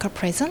a medical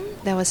prison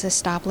that was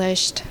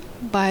established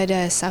by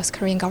the South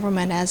Korean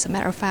government, as a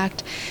matter of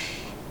fact,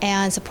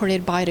 and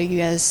supported by the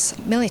U.S.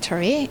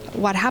 military.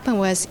 What happened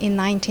was in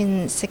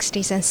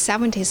 1960s and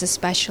 70s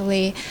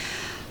especially,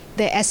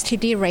 the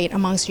STD rate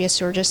amongst U.S.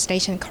 soldiers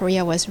stationed in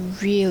Korea was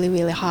really,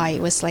 really high.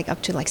 It was like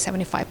up to like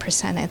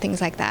 75% and things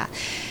like that.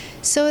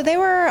 So they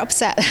were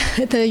upset.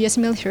 The U.S.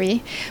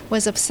 military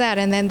was upset,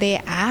 and then they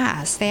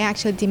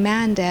actually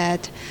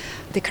demanded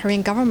the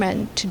Korean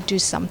government to do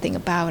something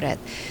about it.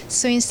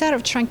 So instead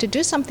of trying to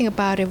do something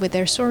about it with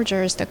their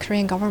soldiers, the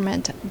Korean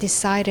government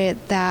decided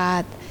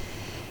that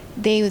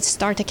they would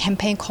start a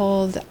campaign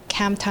called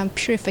Camptown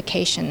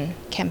Purification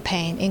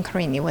Campaign. In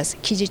Korean, it was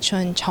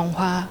기지촌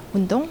정화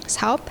운동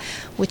사업,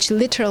 which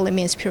literally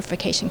means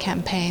purification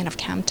campaign of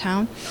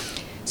Camptown.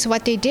 So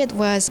what they did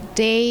was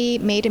they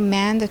made it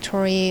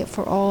mandatory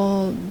for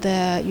all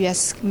the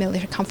U.S.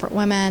 military comfort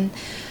women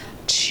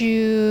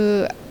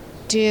to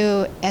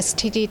do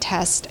STD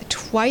test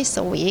twice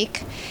a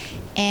week,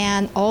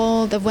 and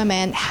all the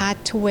women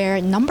had to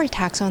wear number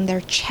tags on their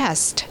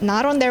chest,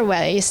 not on their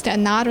waist,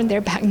 and not on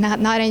their back,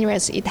 not anywhere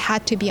else. It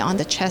had to be on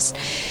the chest.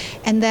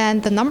 And then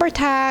the number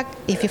tag,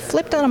 if you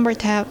flip the number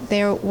tag,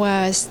 there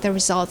was the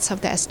results of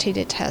the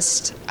STD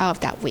test of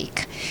that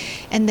week.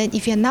 And then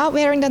if you're not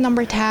wearing the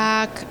number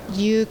tag,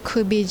 you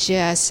could be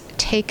just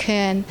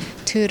taken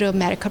to the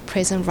medical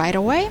prison right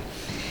away.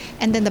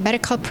 And then the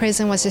medical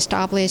prison was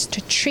established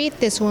to treat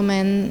this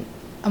woman,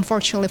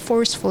 unfortunately,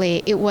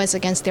 forcefully. It was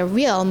against their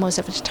will most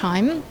of the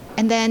time.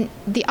 And then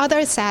the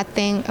other sad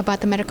thing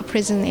about the medical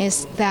prison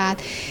is that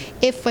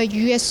if a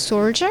U.S.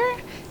 soldier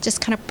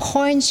just kind of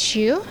points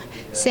you,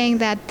 saying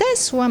that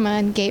this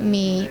woman gave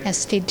me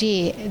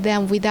STD,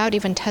 then without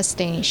even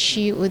testing,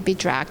 she would be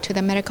dragged to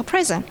the medical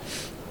prison.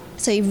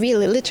 So it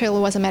really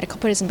literally was a medical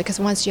prison, because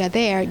once you're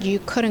there, you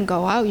couldn't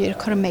go out, you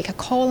couldn't make a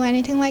call or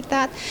anything like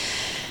that.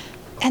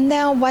 And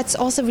then what's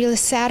also really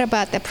sad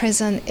about the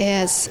prison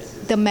is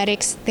the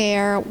medics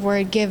there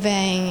were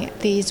giving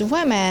these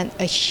women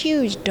a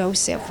huge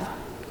dose of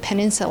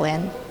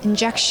penicillin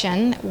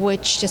injection,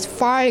 which just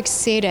far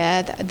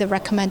exceeded the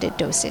recommended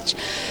dosage.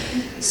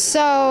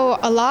 So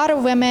a lot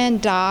of women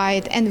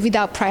died, and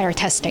without prior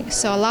testing.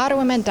 So a lot of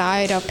women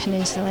died of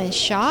penicillin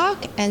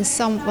shock, and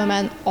some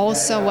women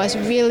also was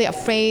really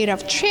afraid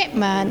of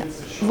treatment,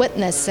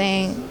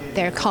 witnessing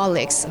their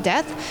colleagues'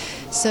 death.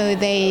 So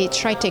they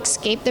tried to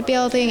escape the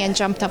building and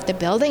jumped off the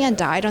building and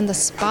died on the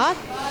spot.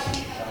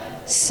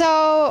 So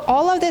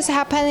all of this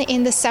happened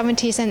in the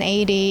 70s and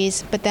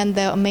 80s, but then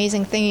the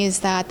amazing thing is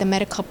that the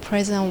medical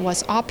prison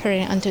was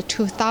operating until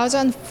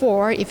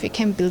 2004, if you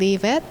can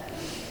believe it.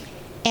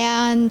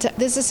 And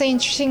this is the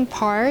interesting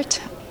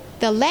part.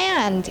 The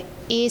land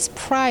is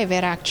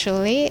private,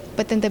 actually,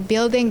 but then the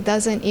building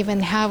doesn't even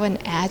have an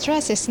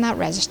address. It's not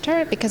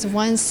registered, because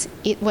once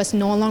it was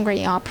no longer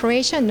in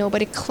operation,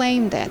 nobody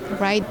claimed it,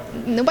 right?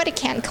 Nobody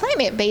can claim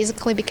it,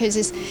 basically,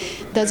 because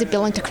does it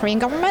belong to Korean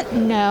government?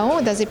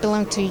 No. Does it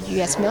belong to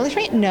U.S.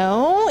 military?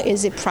 No.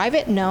 Is it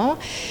private? No.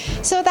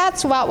 So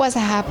that's what was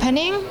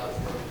happening.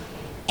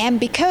 And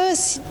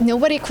because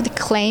nobody could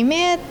claim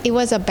it, it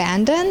was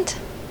abandoned.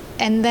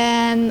 And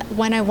then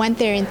when I went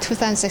there in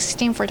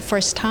 2016 for the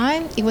first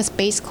time, it was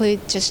basically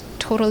just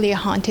totally a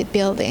haunted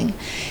building.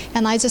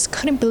 And I just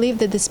couldn't believe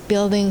that this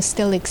building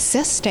still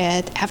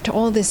existed after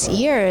all these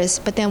years.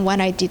 But then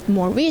when I did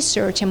more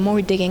research and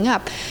more digging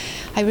up,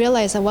 I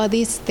realized that, well,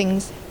 these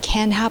things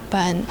can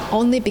happen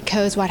only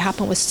because what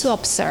happened was so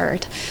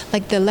absurd.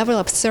 Like the level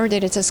of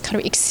absurdity just kind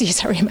of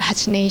exceeds our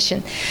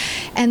imagination.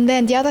 And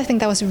then the other thing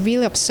that was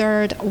really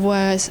absurd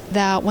was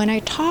that when I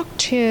talked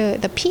to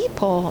the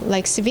people,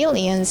 like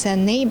civilians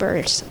and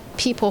neighbors,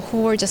 people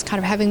who were just kind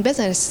of having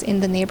business in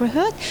the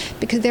neighborhood,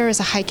 because there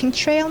is a hiking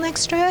trail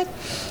next to it,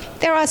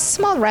 there are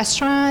small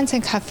restaurants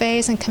and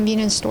cafes and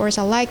convenience stores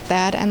are like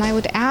that. And I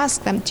would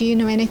ask them, do you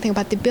know anything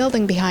about the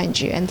building behind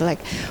you? And they're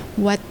like,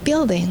 what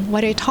building?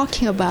 What are you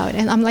talking about?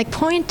 And I'm like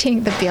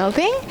pointing the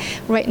building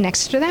right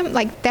next to them,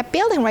 like that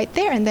building right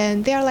there. And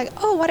then they're like,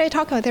 oh, what are you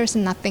talking about? There's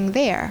nothing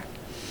there.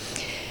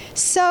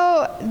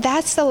 So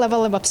that's the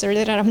level of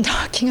absurdity that I'm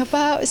talking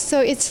about. So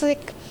it's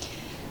like,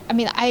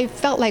 I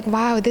felt like,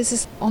 wow, this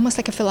is almost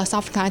like a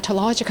philosophical,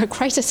 ontological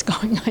crisis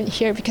going on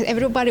here, because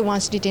everybody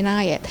wants to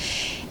deny it.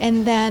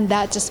 And then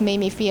that just made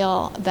me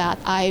feel that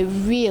I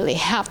really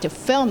have to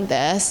film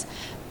this,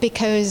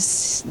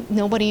 because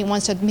nobody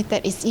wants to admit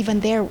that it's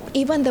even there,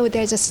 even though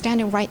they're just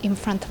standing right in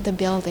front of the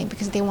building,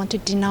 because they want to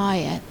deny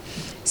it.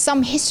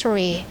 Some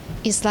history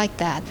is like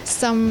that.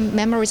 Some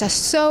memories are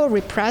so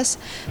repressed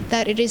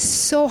that it is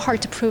so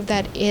hard to prove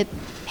that it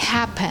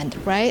happened,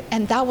 right?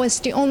 And that was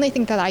the only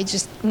thing that I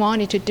just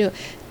wanted to do.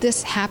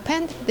 This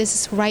happened. This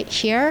is right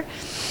here.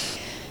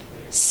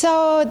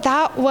 So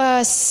that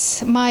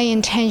was my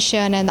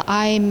intention, and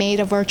I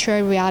made a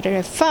virtual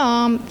reality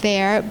film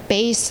there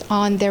based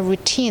on their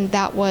routine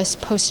that was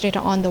posted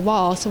on the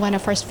wall. So when I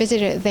first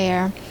visited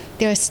there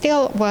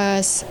still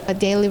was a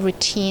daily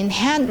routine,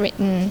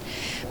 handwritten,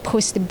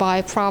 posted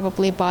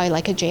probably by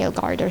like a jail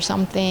guard or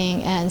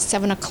something, and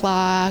 7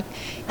 o'clock,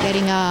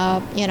 getting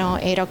up,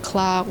 8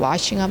 o'clock,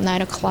 washing up,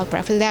 9 o'clock,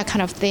 breakfast, that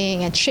kind of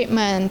thing, and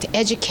treatment,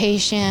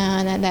 education,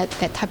 and that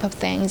type of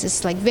things.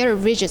 It's like very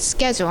rigid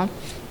schedule.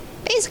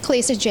 Basically,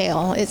 it's a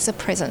jail, it's a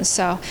prison.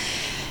 So,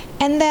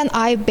 and then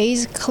I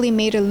basically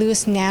made a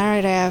loose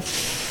narrative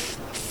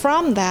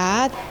from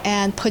that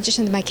and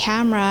positioned my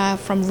camera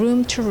from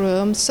room to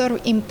room, sort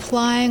of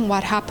implying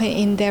what happened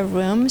in their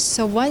room.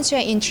 So once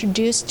you're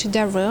introduced to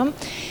their room,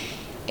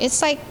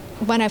 it's like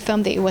when I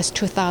filmed it was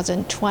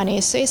 2020.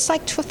 So it's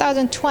like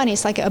 2020.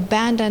 It's like an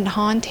abandoned,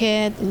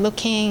 haunted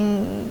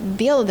looking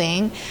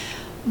building.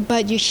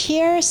 But you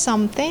hear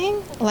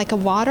something like a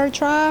water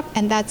drop,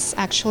 and that's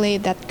actually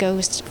that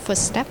ghost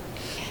footstep.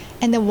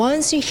 And then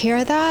once you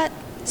hear that,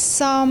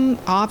 some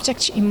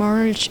objects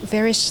emerge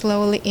very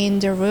slowly in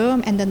the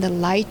room, and then the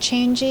light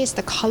changes,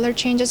 the color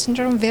changes in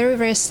the room very,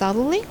 very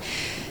subtly.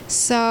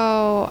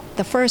 So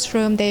the first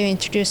room they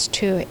introduced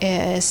to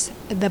is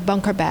the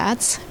bunker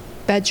beds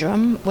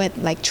bedroom with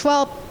like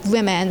 12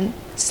 women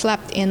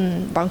slept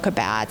in bunker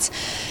beds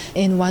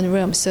in one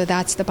room. So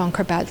that's the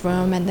bunker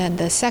bedroom. And then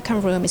the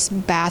second room is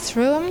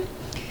bathroom.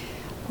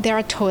 There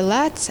are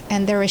toilets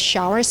and there is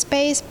shower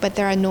space, but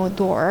there are no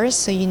doors,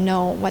 so you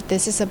know what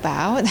this is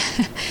about.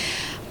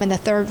 And the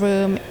third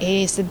room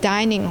is the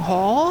dining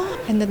hall,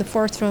 and then the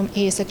fourth room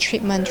is a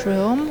treatment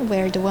room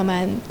where the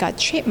woman got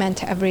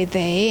treatment every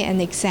day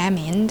and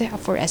examined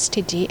for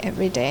STD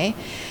every day.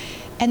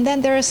 And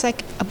then there's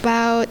like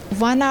about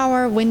 1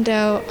 hour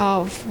window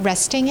of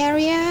resting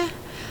area.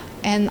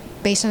 And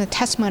based on the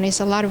testimonies,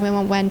 a lot of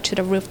women went to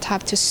the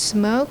rooftop to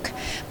smoke,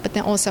 but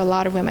then also a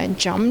lot of women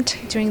jumped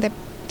during the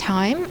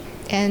time.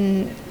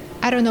 And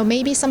I don't know,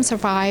 maybe some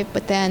survived,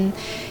 but then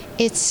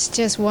it's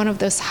just one of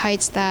those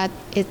heights that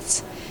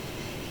it's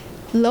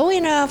low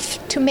enough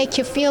to make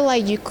you feel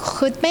like you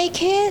could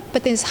make it,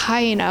 but it's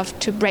high enough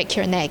to break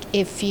your neck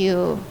if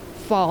you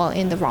fall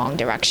in the wrong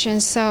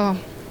direction. So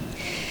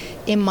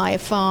in my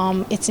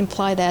film, it's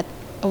implied that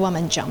a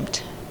woman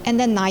jumped, and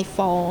then night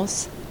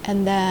falls,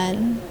 and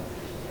then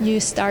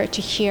you start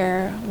to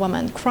hear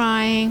women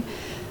crying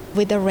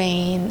with the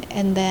rain,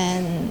 and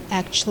then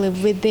actually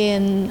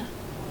within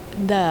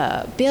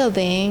the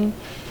building,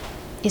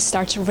 it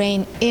starts to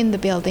rain in the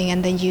building,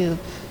 and then you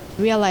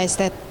realize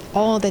that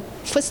all the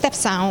footstep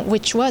sound,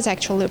 which was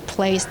actually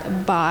replaced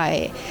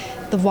by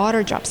the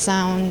water drop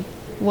sound,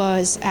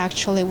 was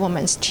actually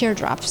women's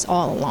teardrops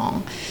all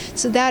along.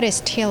 So that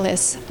is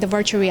Tearless, the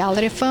virtual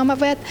reality film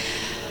of it.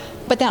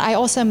 But then I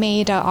also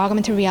made an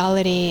augmented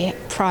reality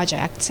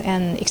project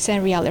and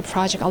extended reality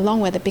project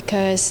along with it,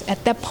 because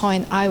at that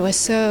point I was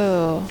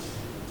so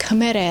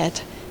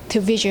committed to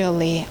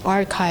visually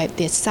archive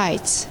these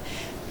sites.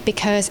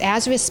 Because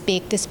as we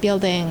speak, this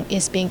building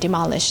is being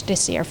demolished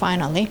this year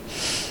finally.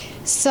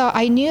 So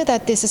I knew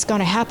that this is going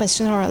to happen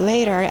sooner or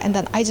later, and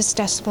then I just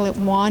desperately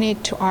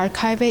wanted to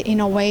archive it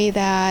in a way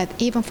that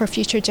even for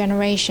future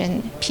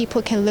generation,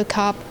 people can look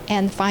up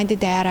and find the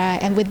data,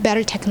 and with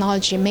better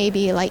technology,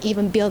 maybe like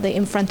even build it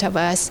in front of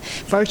us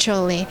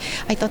virtually.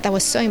 I thought that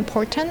was so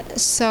important.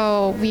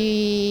 So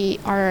we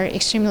are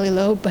extremely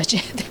low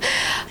budget.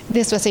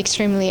 This was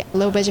extremely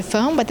low budget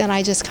film, but then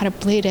I just kind of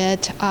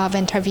pleaded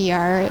Ventar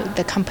VR,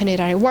 the company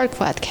that I work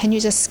with, can you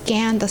just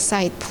scan the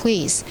site,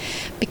 please?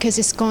 Because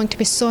it's going to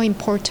be so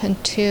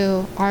important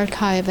to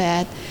archive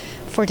it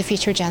for the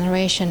future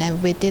generation.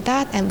 And we did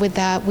that, and with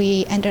that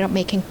we ended up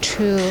making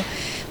 2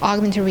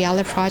 augmented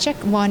reality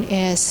projects. One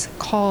is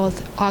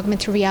called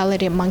Augmented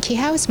Reality Monkey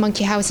House.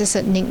 Monkey House is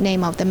a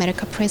nickname of the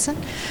medical prison,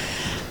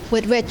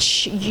 with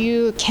which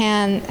you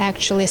can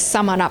actually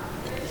summon up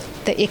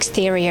the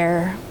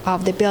exterior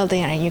of the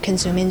building, and you can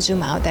zoom in,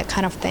 zoom out, that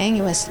kind of thing.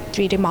 It was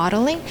 3D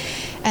modeling.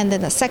 And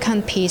then the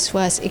second piece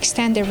was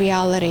extended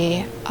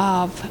reality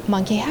of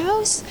Monkey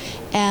House.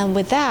 And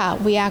with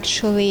that, we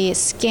actually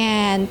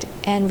scanned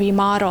and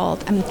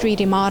remodeled and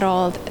 3D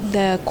modeled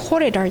the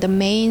corridor, the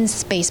main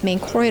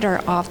corridor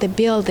of the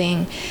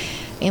building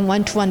in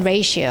 1-to-1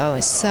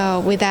 ratio. So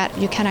with that,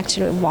 you can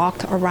actually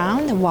walk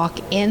around and walk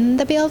in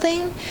the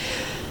building,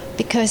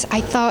 because I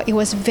thought it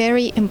was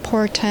very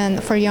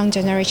important for young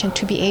generation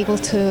to be able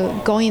to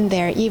go in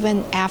there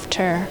even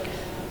after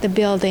the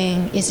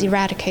building is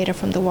eradicated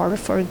from the world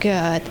for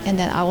good. And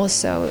then I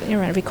also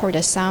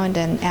recorded sound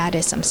and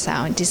added some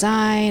sound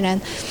design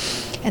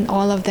and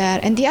all of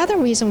that. And the other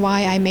reason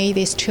why I made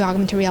these 2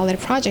 augmented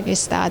reality projects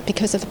is that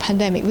because of the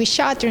pandemic, we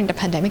shot during the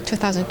pandemic,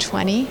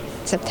 2020,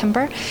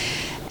 September,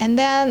 and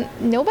then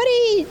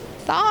nobody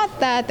thought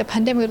that the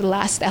pandemic would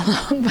last that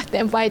long, but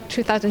then by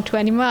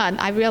 2021,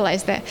 I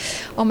realized that,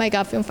 oh my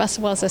God, film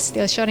festivals are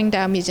still shutting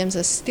down, museums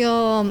are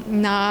still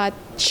not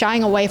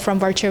shying away from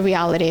virtual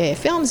reality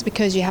films,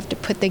 because you have to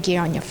put the gear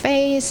on your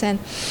face, and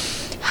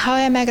how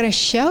am I going to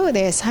show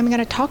this? How am I going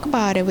to talk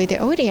about it with the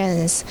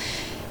audience?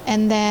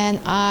 And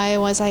then I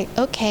was like,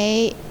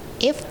 okay,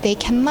 if they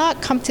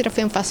cannot come to the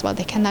film festival,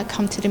 they cannot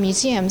come to the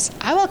museums,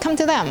 I will come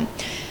to them.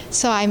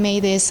 So I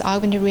made these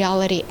augmented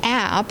reality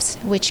apps,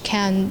 which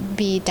can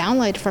be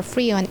downloaded for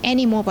free on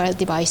any mobile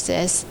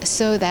devices,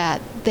 so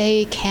that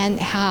they can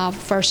have,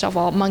 first of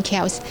all, monkey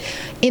house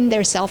in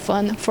their cell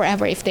phone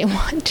forever if they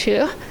want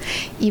to,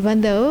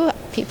 even though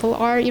people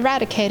are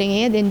eradicating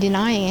it and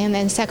denying it. And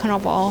then second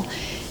of all,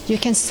 you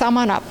can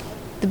summon up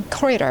the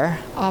corridor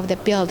of the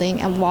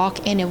building and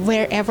walk in it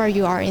wherever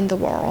you are in the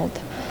world.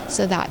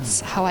 So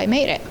that's how I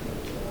made it.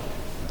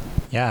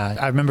 Yeah,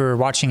 I remember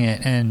watching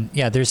it, and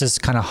yeah, there's this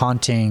kind of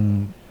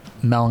haunting,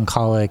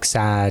 melancholic,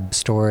 sad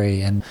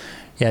story. And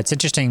yeah, it's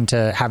interesting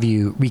to have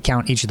you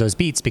recount each of those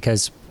beats,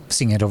 because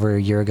seeing it over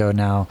a year ago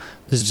now,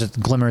 there's just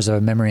glimmers of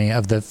a memory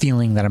of the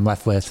feeling that I'm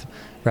left with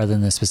rather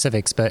than the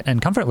specifics. But in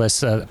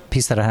Comfortless, a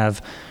piece that I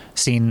have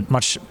seen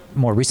much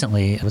more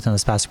recently within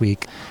this past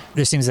week,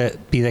 there seems to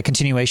be the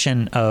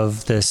continuation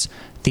of this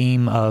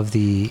theme of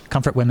the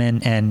comfort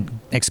women and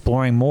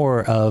exploring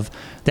more of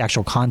the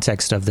actual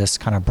context of this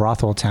kind of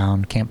brothel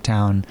town, camp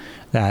town,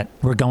 that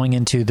we're going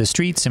into the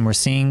streets and we're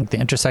seeing the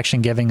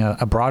intersection giving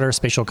a broader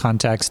spatial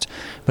context.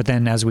 But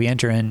then as we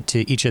enter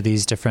into each of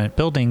these different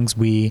buildings,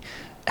 we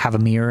have a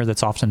mirror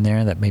that's often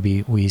there, that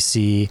maybe we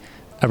see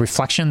a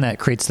reflection that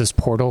creates this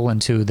portal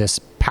into this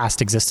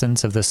past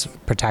existence of this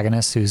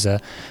protagonist who's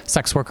a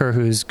sex worker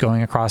who's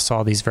going across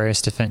all these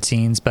various different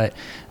scenes. But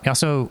we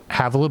also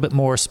have a little bit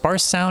more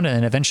sparse sound,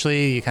 and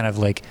eventually you kind of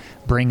like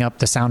bring up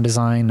the sound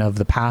design of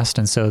the past.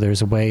 And so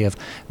there's a way of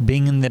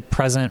being in the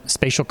present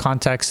spatial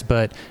context,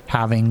 but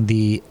having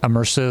the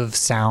immersive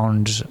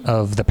sound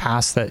of the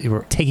past that you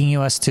were taking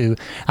us to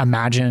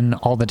imagine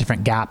all the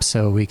different gaps,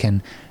 so we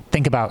can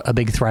think about a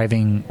big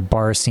thriving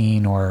bar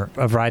scene or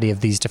a variety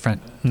of these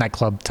different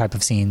nightclub type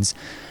of scenes.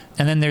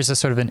 And then there's a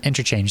sort of an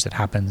interchange that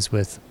happens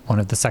with one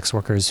of the sex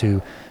workers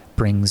who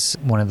brings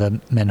one of the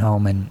men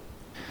home. And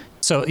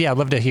so, yeah, I'd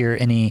love to hear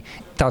any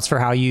thoughts for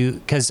how you,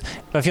 because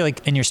I feel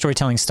like in your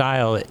storytelling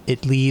style,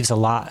 it leaves a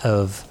lot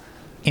of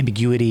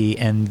ambiguity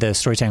in the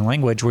storytelling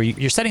language, where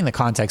you're setting the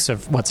context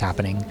of what's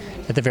happening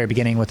at the very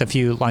beginning with a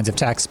few lines of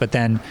text, but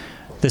then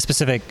the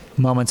specific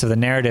moments of the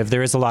narrative,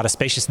 there is a lot of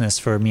spaciousness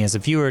for me as a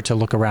viewer to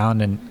look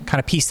around and kind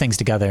of piece things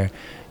together.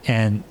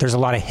 And there's a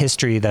lot of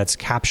history that's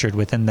captured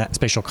within that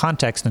spatial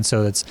context. And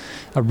so it's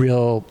a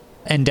real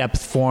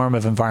in-depth form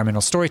of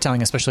environmental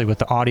storytelling, especially with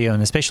the audio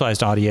and the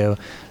spatialized audio.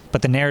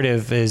 But the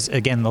narrative is,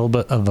 again, a little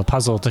bit of a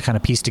puzzle to kind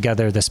of piece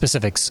together the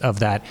specifics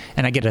of that.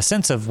 And I get a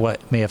sense of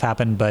what may have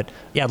happened. But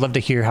yeah, I'd love to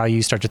hear how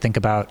you start to think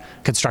about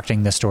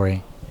constructing this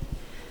story.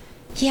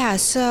 Yeah,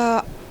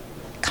 so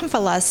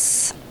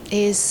Comfortless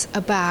is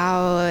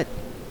about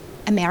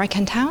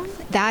American Town.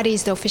 That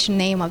is the official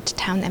name of the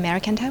town,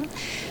 American Town.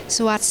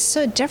 So what's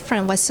so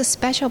different, what's so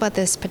special about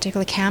this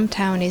particular camp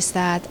town is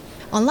that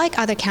unlike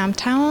other camp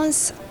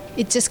towns,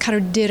 it just kind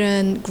of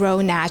didn't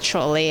grow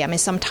naturally. I mean,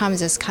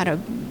 sometimes it's kind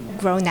of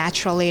grow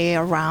naturally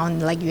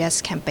around like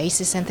U.S. camp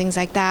bases and things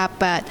like that,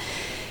 but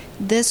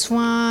this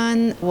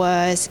one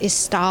was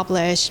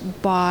established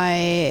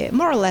by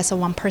more or less a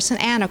one person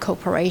and a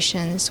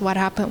corporation. So what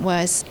happened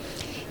was,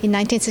 in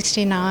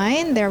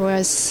 1969, there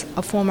was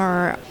a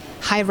former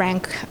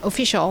high-rank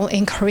official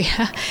in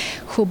Korea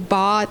who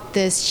bought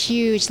this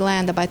huge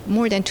land, about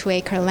more than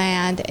 2-acre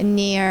land,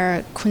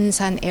 near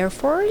Kunsan Air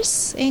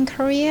Force in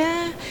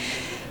Korea.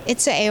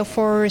 It's an Air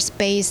Force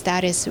base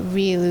that is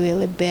really,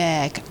 really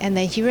big. And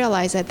then he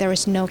realized that there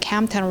is no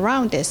camp town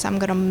around this. I'm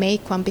going to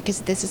make one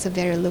because this is a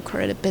very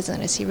lucrative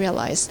business, he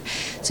realized.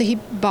 So he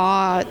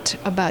bought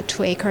about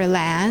 2-acre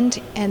land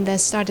and then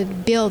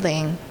started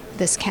building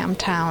this camp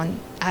town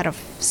out of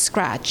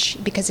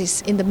scratch, because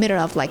it's in the middle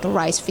of like a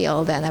rice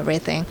field and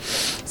everything.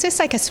 So it's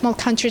like a small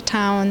country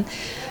town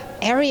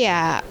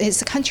area.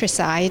 It's a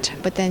countryside,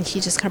 but then he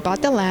just kind of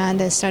bought the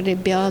land and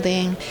started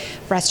building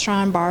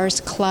restaurant,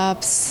 bars,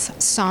 clubs,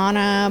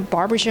 sauna,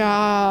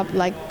 barbershop,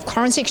 like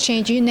currency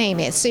exchange, you name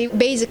it. So it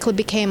basically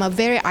became a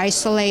very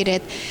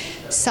isolated,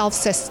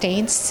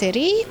 self-sustained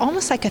city,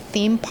 almost like a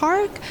theme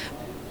park,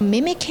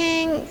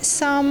 mimicking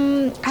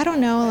some, I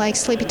don't know, like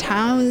sleepy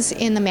towns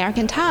in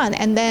American Town.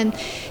 And then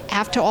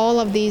after all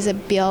of these are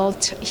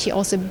built, he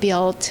also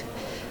built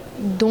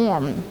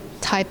dorm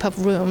type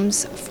of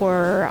rooms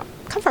for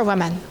comfort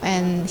women.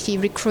 And he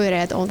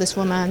recruited all these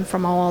women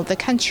from all the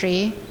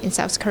country in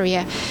South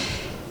Korea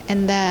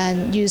and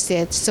then used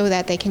it so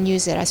that they can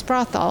use it as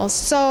brothels.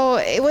 So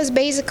it was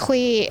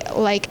basically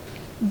like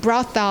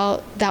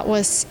brothel that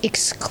was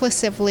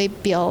exclusively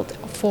built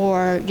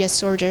for U.S.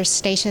 soldiers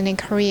stationed in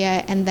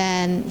Korea, and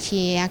then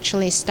he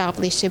actually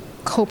established a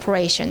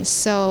corporation.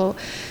 So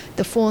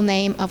the full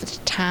name of the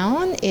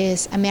town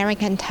is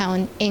American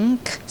Town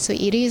Inc. So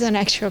it is an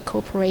actual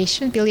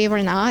corporation, believe it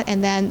or not,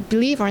 and then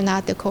believe it or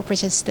not, the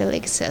corporation still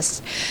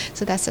exists.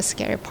 So that's the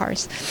scary part.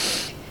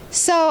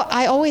 So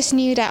I always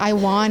knew that I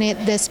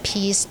wanted this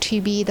piece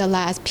to be the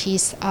last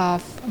piece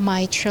of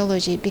my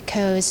trilogy,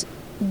 because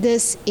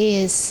this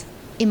is,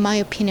 in my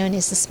opinion,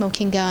 is the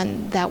smoking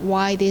gun that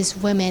why these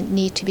women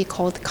need to be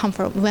called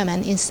comfort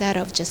women instead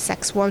of just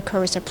sex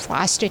workers or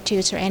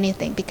prostitutes or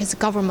anything, because the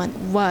government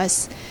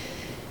was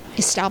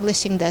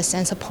establishing this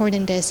and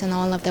supporting this and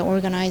all of the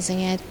organizing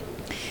it.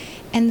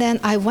 And then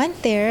I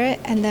went there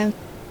and then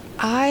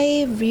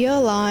I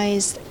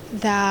realized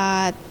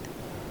that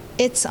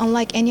it's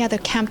unlike any other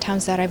camp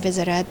towns that I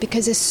visited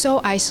because it's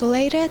so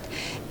isolated.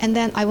 And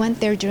then I went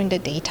there during the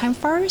daytime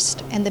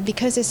first, and then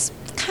because it's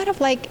kind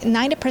of like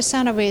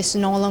 90% of it is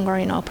no longer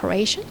in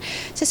operation,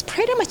 so it's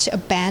pretty much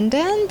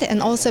abandoned. And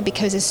also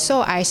because it's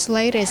so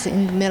isolated, it's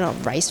in the middle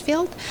of rice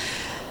field.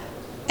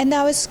 And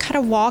I was kind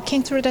of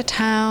walking through the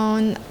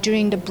town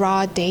during the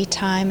broad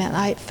daytime, and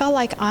I felt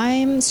like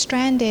I'm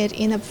stranded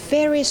in a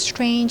very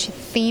strange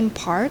theme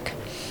park.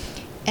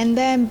 And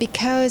then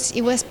because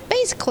it was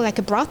basically like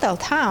a brothel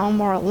town,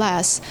 more or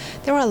less,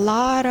 there were a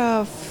lot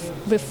of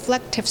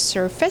reflective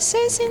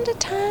surfaces in the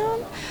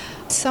town.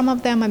 Some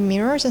of them are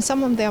mirrors, and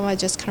some of them are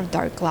just kind of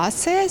dark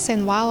glasses.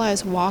 And while I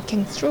was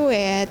walking through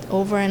it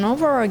over and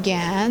over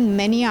again,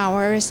 many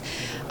hours,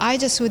 I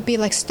just would be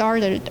like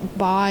startled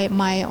by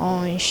my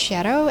own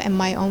shadow and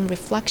my own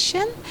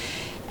reflection.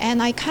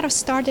 And I kind of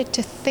started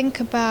to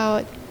think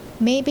about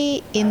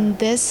maybe in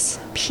this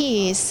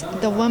piece,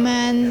 the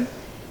woman,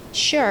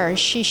 sure,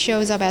 she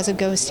shows up as a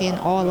ghost in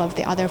all of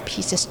the other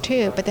pieces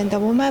too, but then the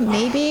woman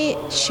maybe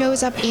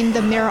shows up in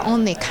the mirror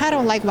only, kind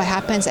of like what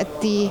happens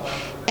at the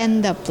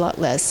end of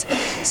Bloodless.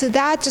 So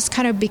that just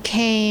kind of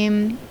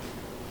became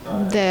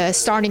the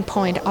starting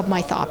point of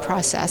my thought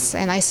process,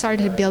 and I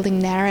started building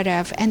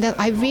narrative, and then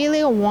I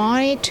really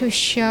wanted to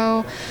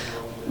show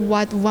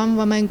what one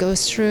woman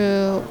goes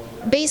through.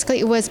 Basically,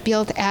 it was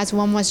built as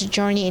one was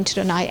journey into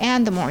the night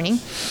and the morning.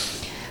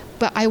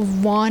 But I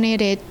wanted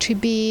it to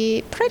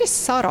be pretty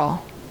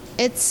subtle.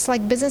 It's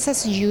like business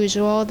as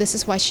usual. This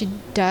is what she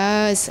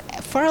does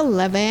for a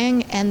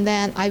living. And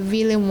then I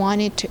really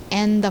wanted to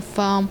end the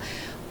film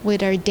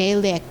with her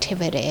daily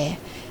activity,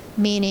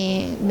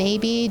 meaning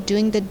maybe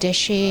doing the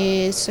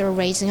dishes or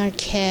raising her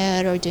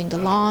kid or doing the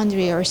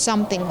laundry or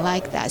something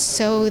like that,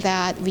 so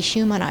that we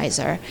humanize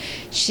her.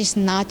 She's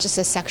not just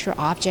a sexual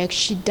object.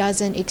 She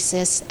doesn't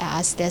exist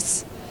as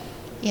this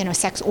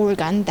sex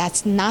organ.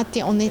 That's not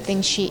the only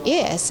thing she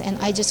is. And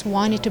I just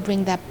wanted to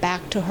bring that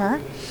back to her.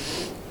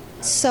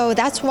 So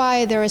that's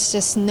why there is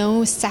just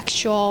no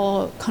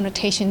sexual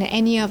connotation in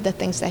any of the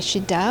things that she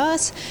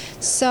does.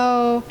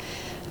 So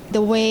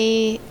the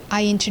way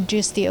I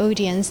introduce the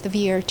audience, the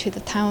viewer, to the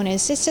town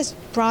is it's just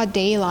broad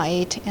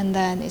daylight, and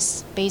then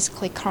it's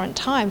basically current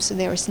time. So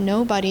there is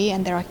nobody,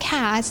 and there are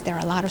cats. There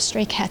are a lot of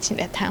stray cats in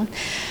that town.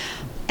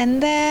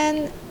 And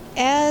then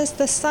as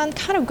the sun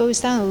kind of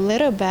goes down a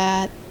little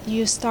bit,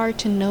 you start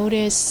to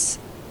notice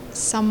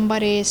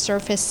somebody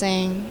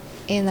surfacing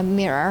in a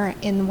mirror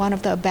in one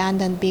of the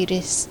abandoned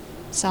beauty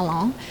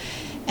salon.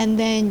 And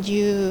then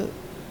you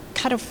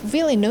kind of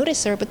really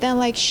notice her, but then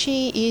like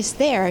she is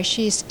there,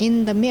 she's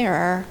in the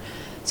mirror,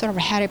 sort of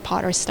Harry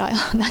Potter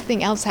style.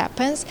 Nothing else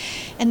happens.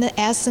 And then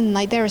as in,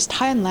 like, there is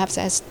time lapse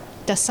as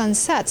the sun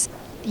sets.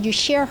 You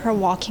hear her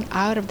walking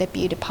out of the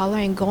beauty parlor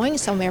and going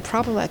somewhere,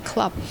 probably a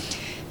club.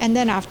 And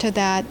then after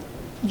that,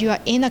 you are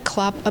in a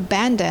club,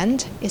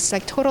 abandoned. It's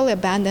like totally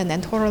abandoned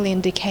and totally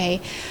in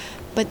decay.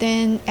 But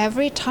then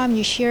every time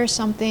you hear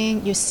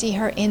something, you see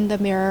her in the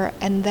mirror,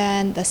 and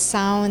then the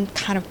sound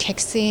kind of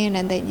kicks in,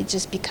 and then it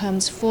just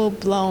becomes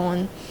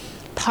full-blown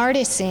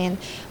party scene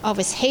of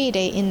its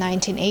heyday in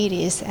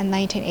 1980s. And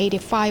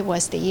 1985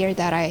 was the year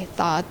that I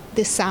thought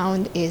this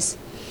sound is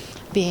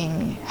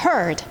being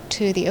heard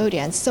to the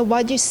audience. So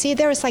what you see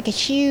there is like a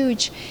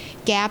huge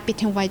gap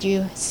between what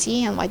you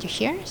see and what you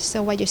hear.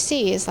 So what you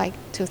see is like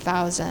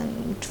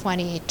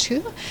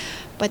 2022,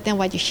 but then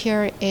what you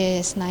hear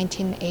is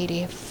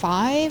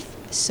 1985,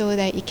 so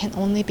that it can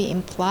only be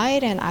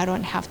implied, and I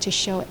don't have to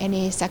show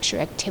any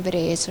sexual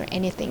activities or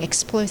anything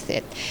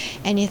explicit,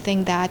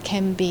 anything that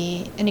can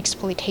be an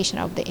exploitation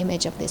of the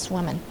image of this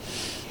woman.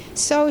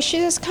 So she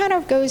just kind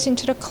of goes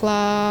into the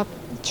club,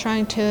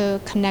 trying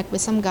to connect with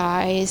some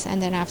guys,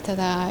 and then after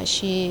that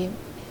she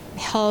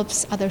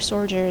helps other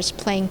soldiers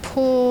playing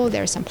pool.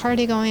 There's some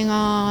party going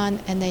on,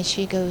 and then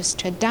she goes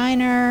to a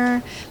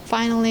diner,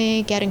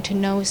 finally getting to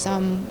know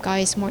some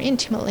guys more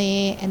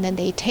intimately, and then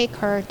they take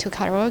her to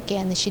karaoke,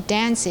 and she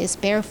dances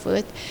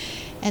barefoot,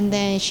 and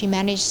then she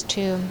manages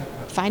to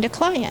find a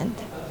client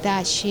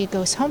that she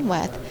goes home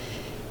with.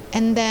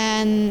 And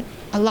then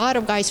a lot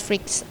of guys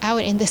freaks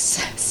out in this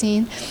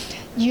scene.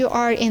 You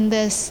are in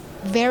this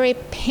very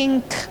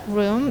pink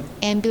room,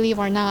 and believe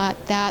it or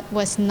not, that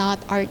was not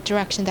art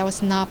direction, that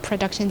was not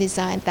production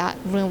design. That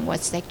room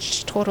was like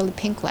totally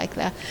pink like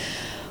that.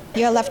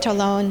 You're left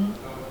alone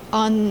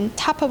on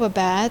top of a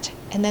bed,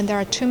 and then there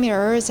are two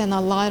mirrors, and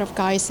a lot of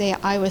guys say,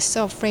 I was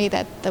so afraid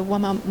that the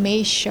woman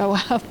may show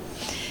up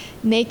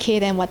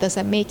naked, and what does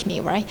that make me,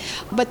 right?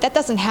 But that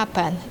doesn't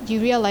happen. You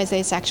realize that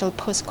it's actually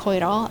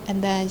postcoital,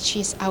 and then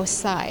she's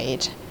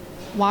outside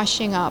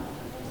washing up.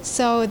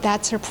 So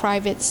that's her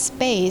private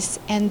space,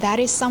 and that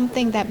is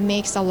something that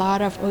makes a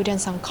lot of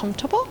audience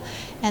uncomfortable,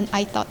 and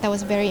I thought that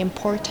was very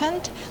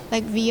important.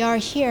 Like, we are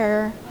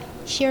here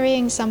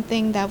hearing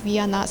something that we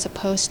are not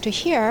supposed to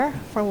hear,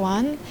 for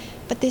one,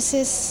 but this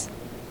is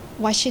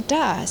what she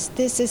does.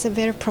 This is a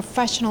very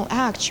professional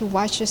act. She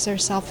washes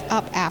herself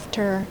up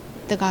after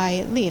the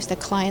guy leaves, the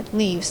client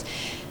leaves.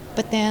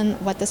 but then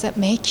what does it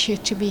make you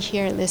to be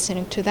here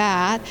listening to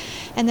that?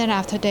 And then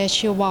after that,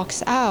 she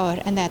walks out,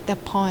 and at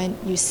that point,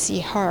 you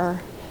see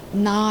her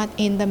not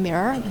in the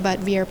mirror, but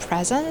via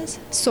presence,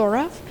 sort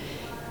of.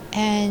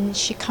 And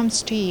she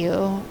comes to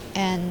you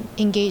and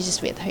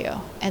engages with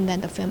you. And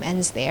then the film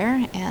ends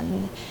there.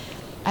 And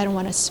I don't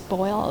want to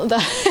spoil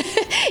the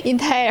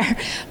entire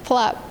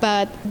plot,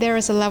 but there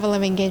is a level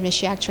of engagement.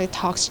 She actually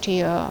talks to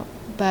you,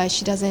 but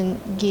she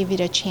doesn't give you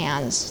the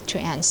chance to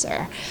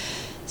answer.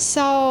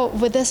 So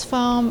with this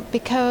film,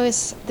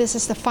 because this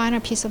is the final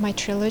piece of my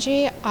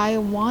trilogy, I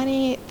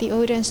wanted the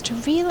audience to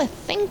really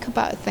think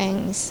about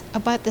things,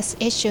 about this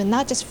issue,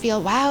 not just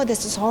feel, wow,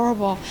 this is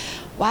horrible.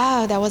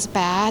 Wow, that was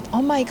bad.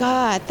 Oh my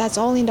God, that's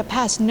all in the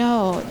past.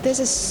 No, this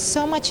is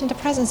so much in the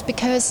present,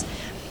 because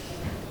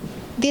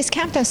these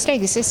camps don't still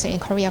exist in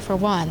Korea, for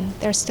one.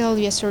 There's still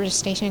U.S. soldiers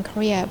stationed in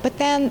Korea. But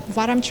then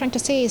what I'm trying to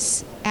say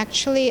is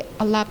actually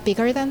a lot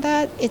bigger than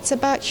that. It's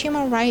about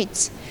human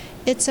rights.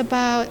 It's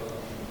about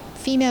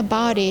female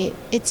body.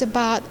 It's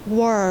about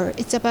war.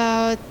 It's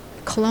about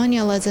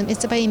colonialism.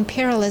 It's about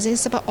imperialism.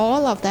 It's about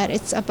all of that.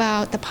 It's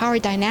about the power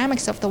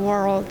dynamics of the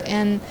world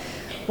and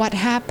what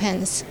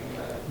happens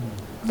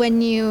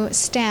when you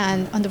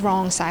stand on the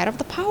wrong side of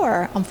the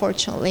power,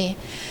 unfortunately.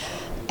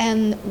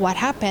 And what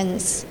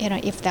happens,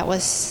 if that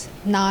was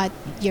not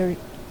your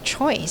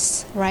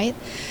choice, right?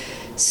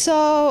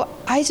 So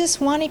I just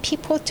wanted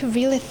people to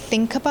really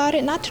think about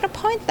it, not to the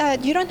point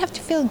that you don't have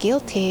to feel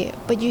guilty,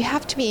 but you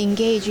have to be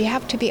engaged, you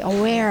have to be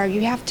aware,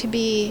 you have to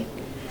be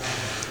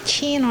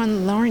keen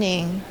on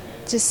learning,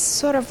 just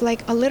sort of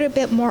like a little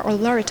bit more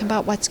alert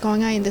about what's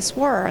going on in this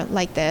war,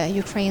 like the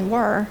Ukraine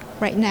war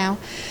right now.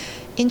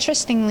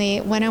 Interestingly,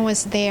 when I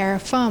was there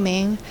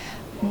filming,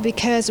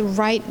 because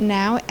right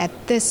now at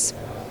this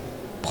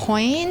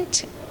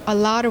point, a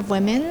lot of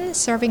women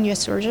serving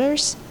U.S.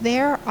 soldiers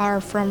there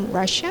are from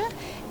Russia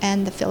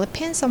and the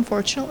Philippines,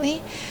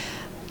 unfortunately.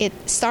 It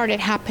started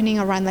happening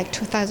around like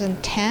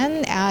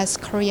 2010 as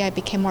Korea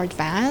became more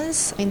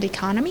advanced in the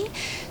economy.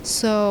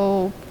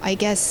 So I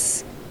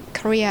guess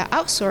Korea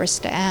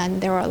outsourced,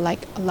 and there were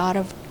like a lot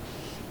of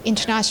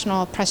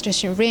international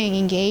prostitution ring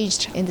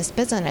engaged in this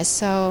business,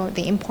 so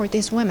they import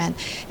these women.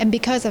 And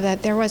because of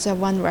that, there was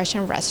one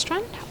Russian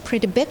restaurant,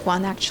 pretty big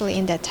one actually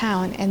in that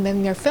town, and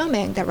when we were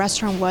filming, the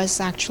restaurant was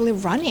actually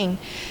running,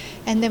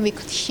 and then we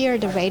could hear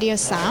the radio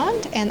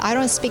sound, and I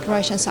don't speak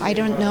Russian, so I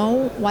don't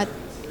know what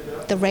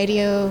the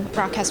radio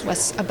broadcast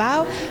was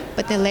about,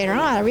 but then later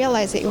on I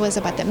realized it was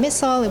about the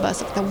missile, it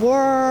was the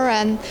war,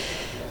 and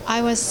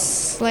I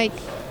was like,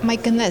 my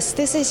goodness,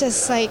 this is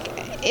just like,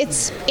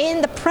 it's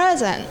in the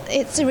present.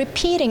 It's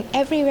repeating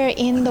everywhere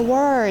in the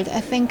world.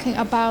 Thinking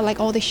about like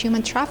all the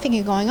human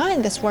trafficking going on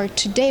in this world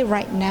today,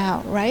 right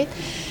now, right?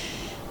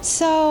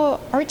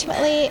 So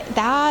ultimately,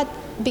 that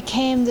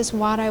became this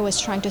what I was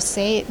trying to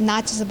say,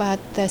 not just about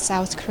the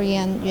South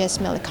Korean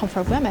U.S. military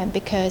comfort women,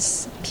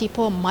 because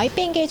people might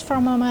be engaged for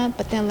a moment,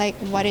 but then like,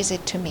 what is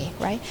it to me,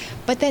 right?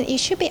 But then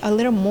it should be a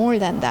little more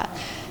than that.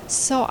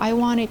 So I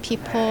wanted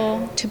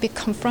people to be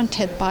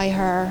confronted by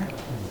her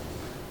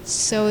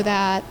so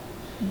that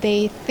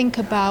they think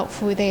about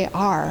who they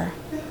are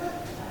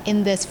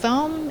in this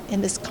film,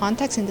 in this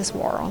context, in this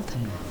world.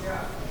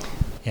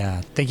 Yeah,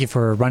 thank you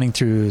for running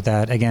through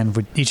that again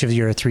with each of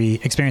your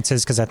three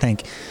experiences, because I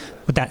think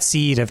with that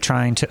seed of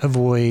trying to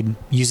avoid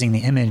using the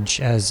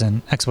image as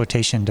an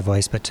exploitation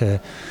device, but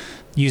to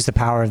use the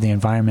power of the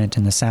environment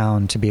and the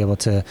sound to be able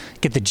to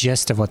get the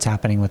gist of what's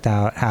happening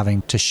without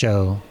having to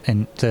show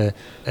and to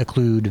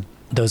occlude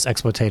those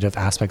exploitative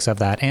aspects of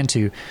that, and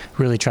to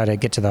really try to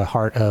get to the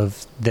heart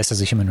of this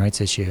as a human rights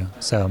issue.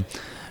 So,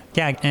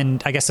 yeah,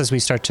 and I guess as we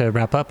start to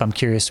wrap up, I'm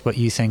curious what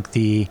you think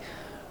the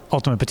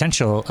ultimate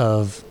potential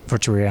of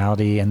virtual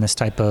reality and this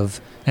type of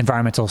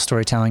environmental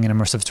storytelling and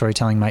immersive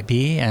storytelling might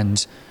be,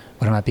 and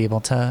what it might be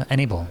able to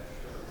enable.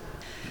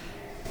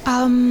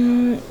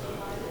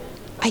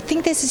 I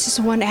think this is just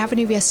one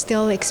avenue we are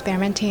still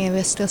experimenting, and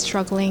we're still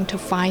struggling to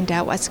find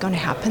out what's going to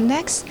happen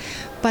next.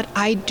 But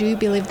I do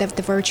believe that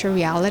the virtual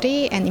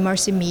reality and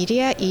immersive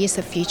media is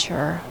the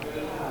future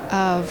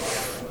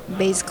of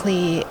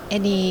basically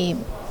any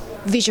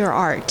visual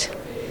art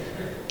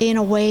in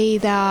a way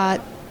that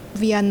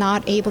we are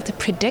not able to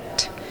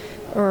predict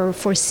or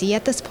foresee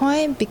at this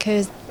point,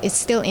 because it's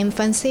still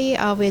infancy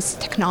of its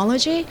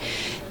technology.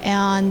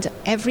 And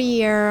every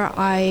year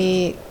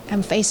I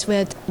am faced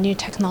with new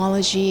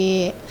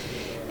technology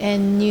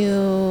and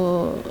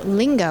new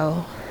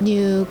lingo,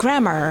 new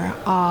grammar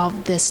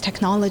of this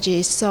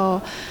technology.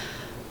 So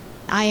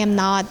I am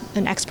not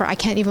an expert. I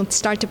can't even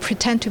start to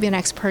pretend to be an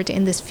expert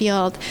in this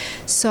field.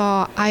 So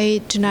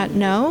I do not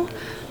know.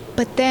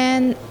 But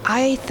then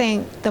I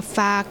think the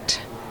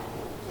fact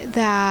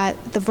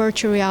that the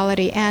virtual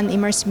reality and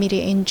immersive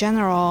media in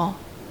general,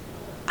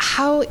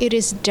 how it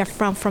is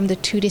different from the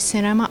 2D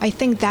cinema, I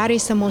think that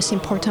is the most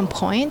important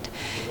point.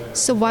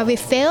 So what we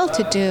fail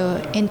to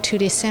do in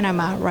 2D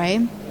cinema,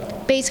 right?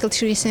 basically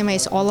 2D cinema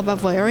is all about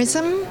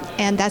voyeurism,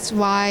 and that's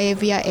why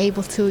we are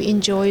able to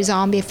enjoy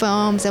zombie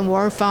films and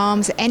war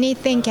films.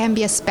 Anything can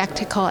be a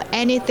spectacle.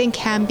 Anything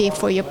can be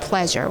for your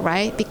pleasure,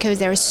 right? Because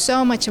there is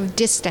so much of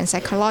distance,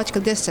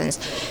 psychological distance,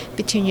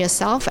 between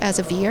yourself as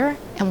a viewer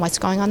and what's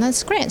going on the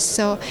screen.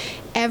 So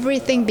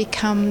everything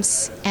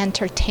becomes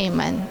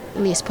entertainment,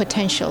 at least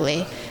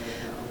potentially,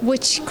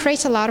 which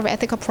creates a lot of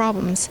ethical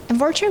problems. And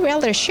virtual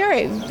reality, sure,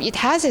 it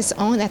has its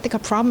own ethical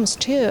problems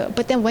too.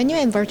 But then when you're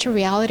in virtual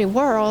reality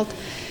world,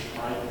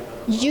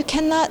 you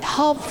cannot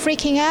help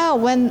freaking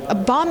out when a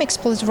bomb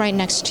explodes right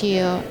next to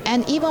you.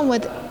 And even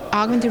with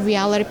augmented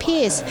reality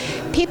piece,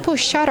 people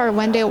shudder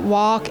when they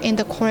walk in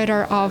the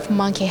corridor of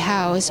Monkey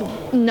House,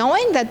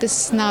 knowing that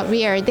this is not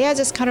real. They are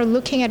just kind of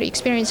looking at the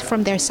experience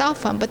from their cell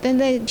phone, but then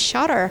they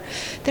shudder.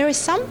 There is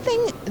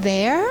something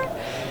there.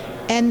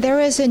 And there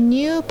is a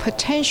new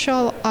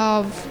potential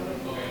of,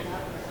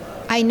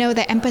 I know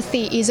that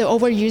empathy is an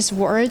overused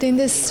word in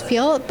this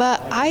field, but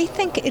I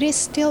think it is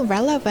still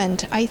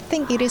relevant. I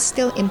think it is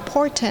still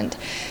important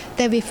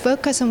that we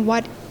focus on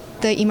what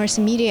the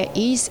immersive media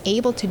is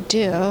able to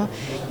do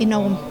in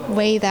a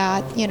way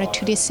that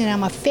 2D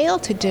cinema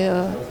failed to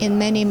do in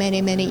many,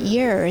 many, many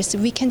years.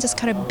 We can just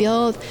kind of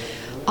build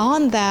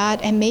on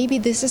that, and maybe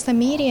this is the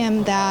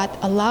medium that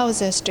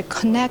allows us to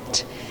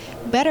connect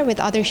better with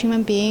other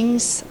human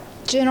beings,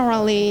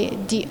 generally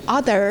the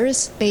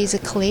others,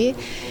 basically,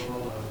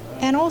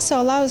 and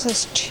also allows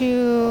us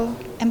to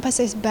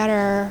empathize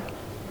better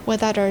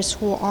with others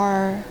who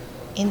are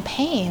in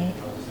pain,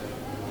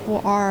 who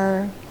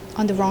are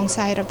on the wrong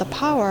side of the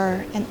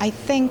power. And I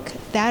think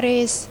that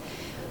is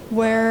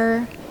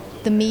where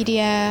the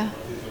media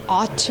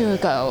ought to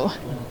go.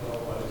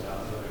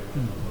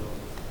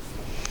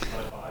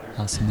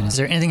 Awesome. And is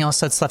there anything else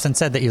that's left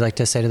unsaid that you'd like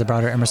to say to the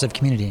broader immersive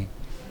community?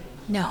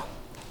 No,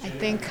 I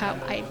think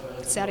I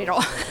said it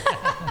all.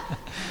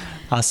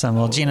 Awesome.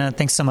 Well, Gina,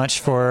 thanks so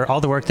much for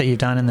all the work that you've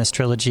done in this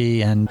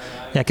trilogy. And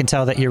I can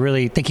tell that you're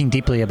really thinking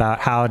deeply about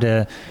how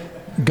to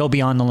go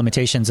beyond the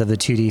limitations of the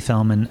 2D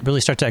film and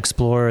really start to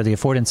explore the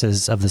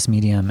affordances of this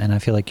medium. And I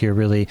feel like you're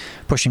really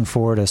pushing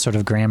forward a sort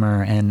of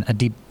grammar and a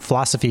deep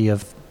philosophy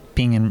of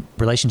being in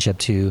relationship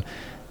to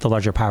the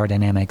larger power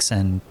dynamics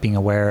and being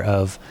aware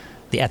of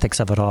the ethics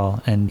of it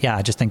all. And yeah,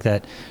 I just think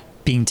that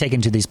being taken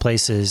to these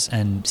places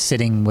and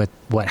sitting with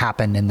what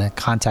happened in the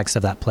context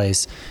of that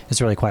place is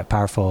really quite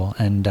powerful.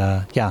 And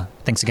yeah,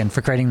 thanks again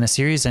for creating this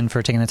series and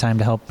for taking the time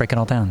to help break it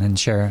all down and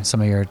share some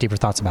of your deeper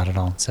thoughts about it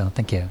all. So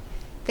thank you.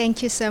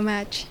 Thank you so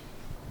much.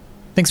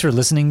 Thanks for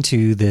listening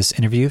to this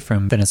interview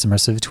from Venice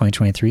Immersive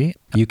 2023.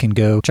 You can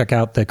go check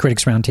out the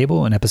Critics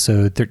Roundtable in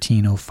episode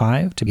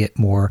 1305 to get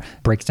more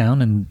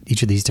breakdown in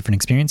each of these different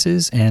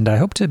experiences. And I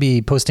hope to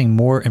be posting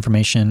more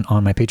information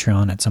on my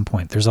Patreon at some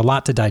point. There's a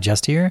lot to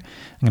digest here.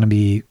 I'm going to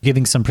be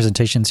giving some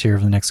presentations here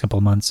over the next couple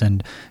of months,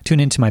 and tune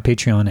into my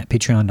Patreon at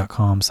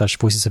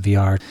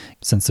patreon.com/voicesofvr,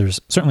 since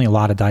there's certainly a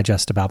lot to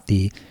digest about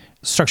the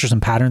structures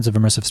and patterns of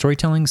immersive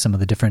storytelling, some of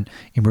the different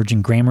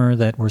emerging grammar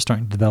that we're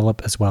starting to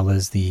develop, as well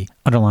as the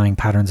underlying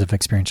patterns of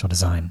experiential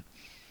design.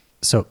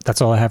 So that's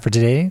all I have for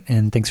today.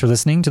 And thanks for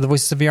listening to the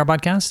Voices of VR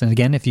podcast. And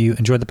again, if you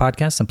enjoyed the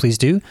podcast, then please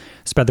do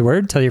spread the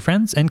word, tell your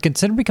friends, and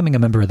consider becoming a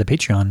member of the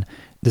Patreon.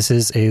 This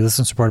is a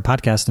listener-supported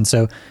podcast. And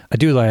so I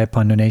do rely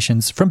upon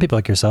donations from people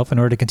like yourself in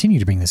order to continue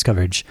to bring this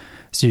coverage.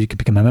 So you can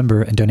become a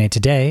member and donate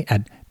today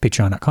at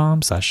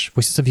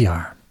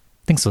patreon.com/voicesofvr.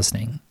 Thanks for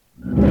listening.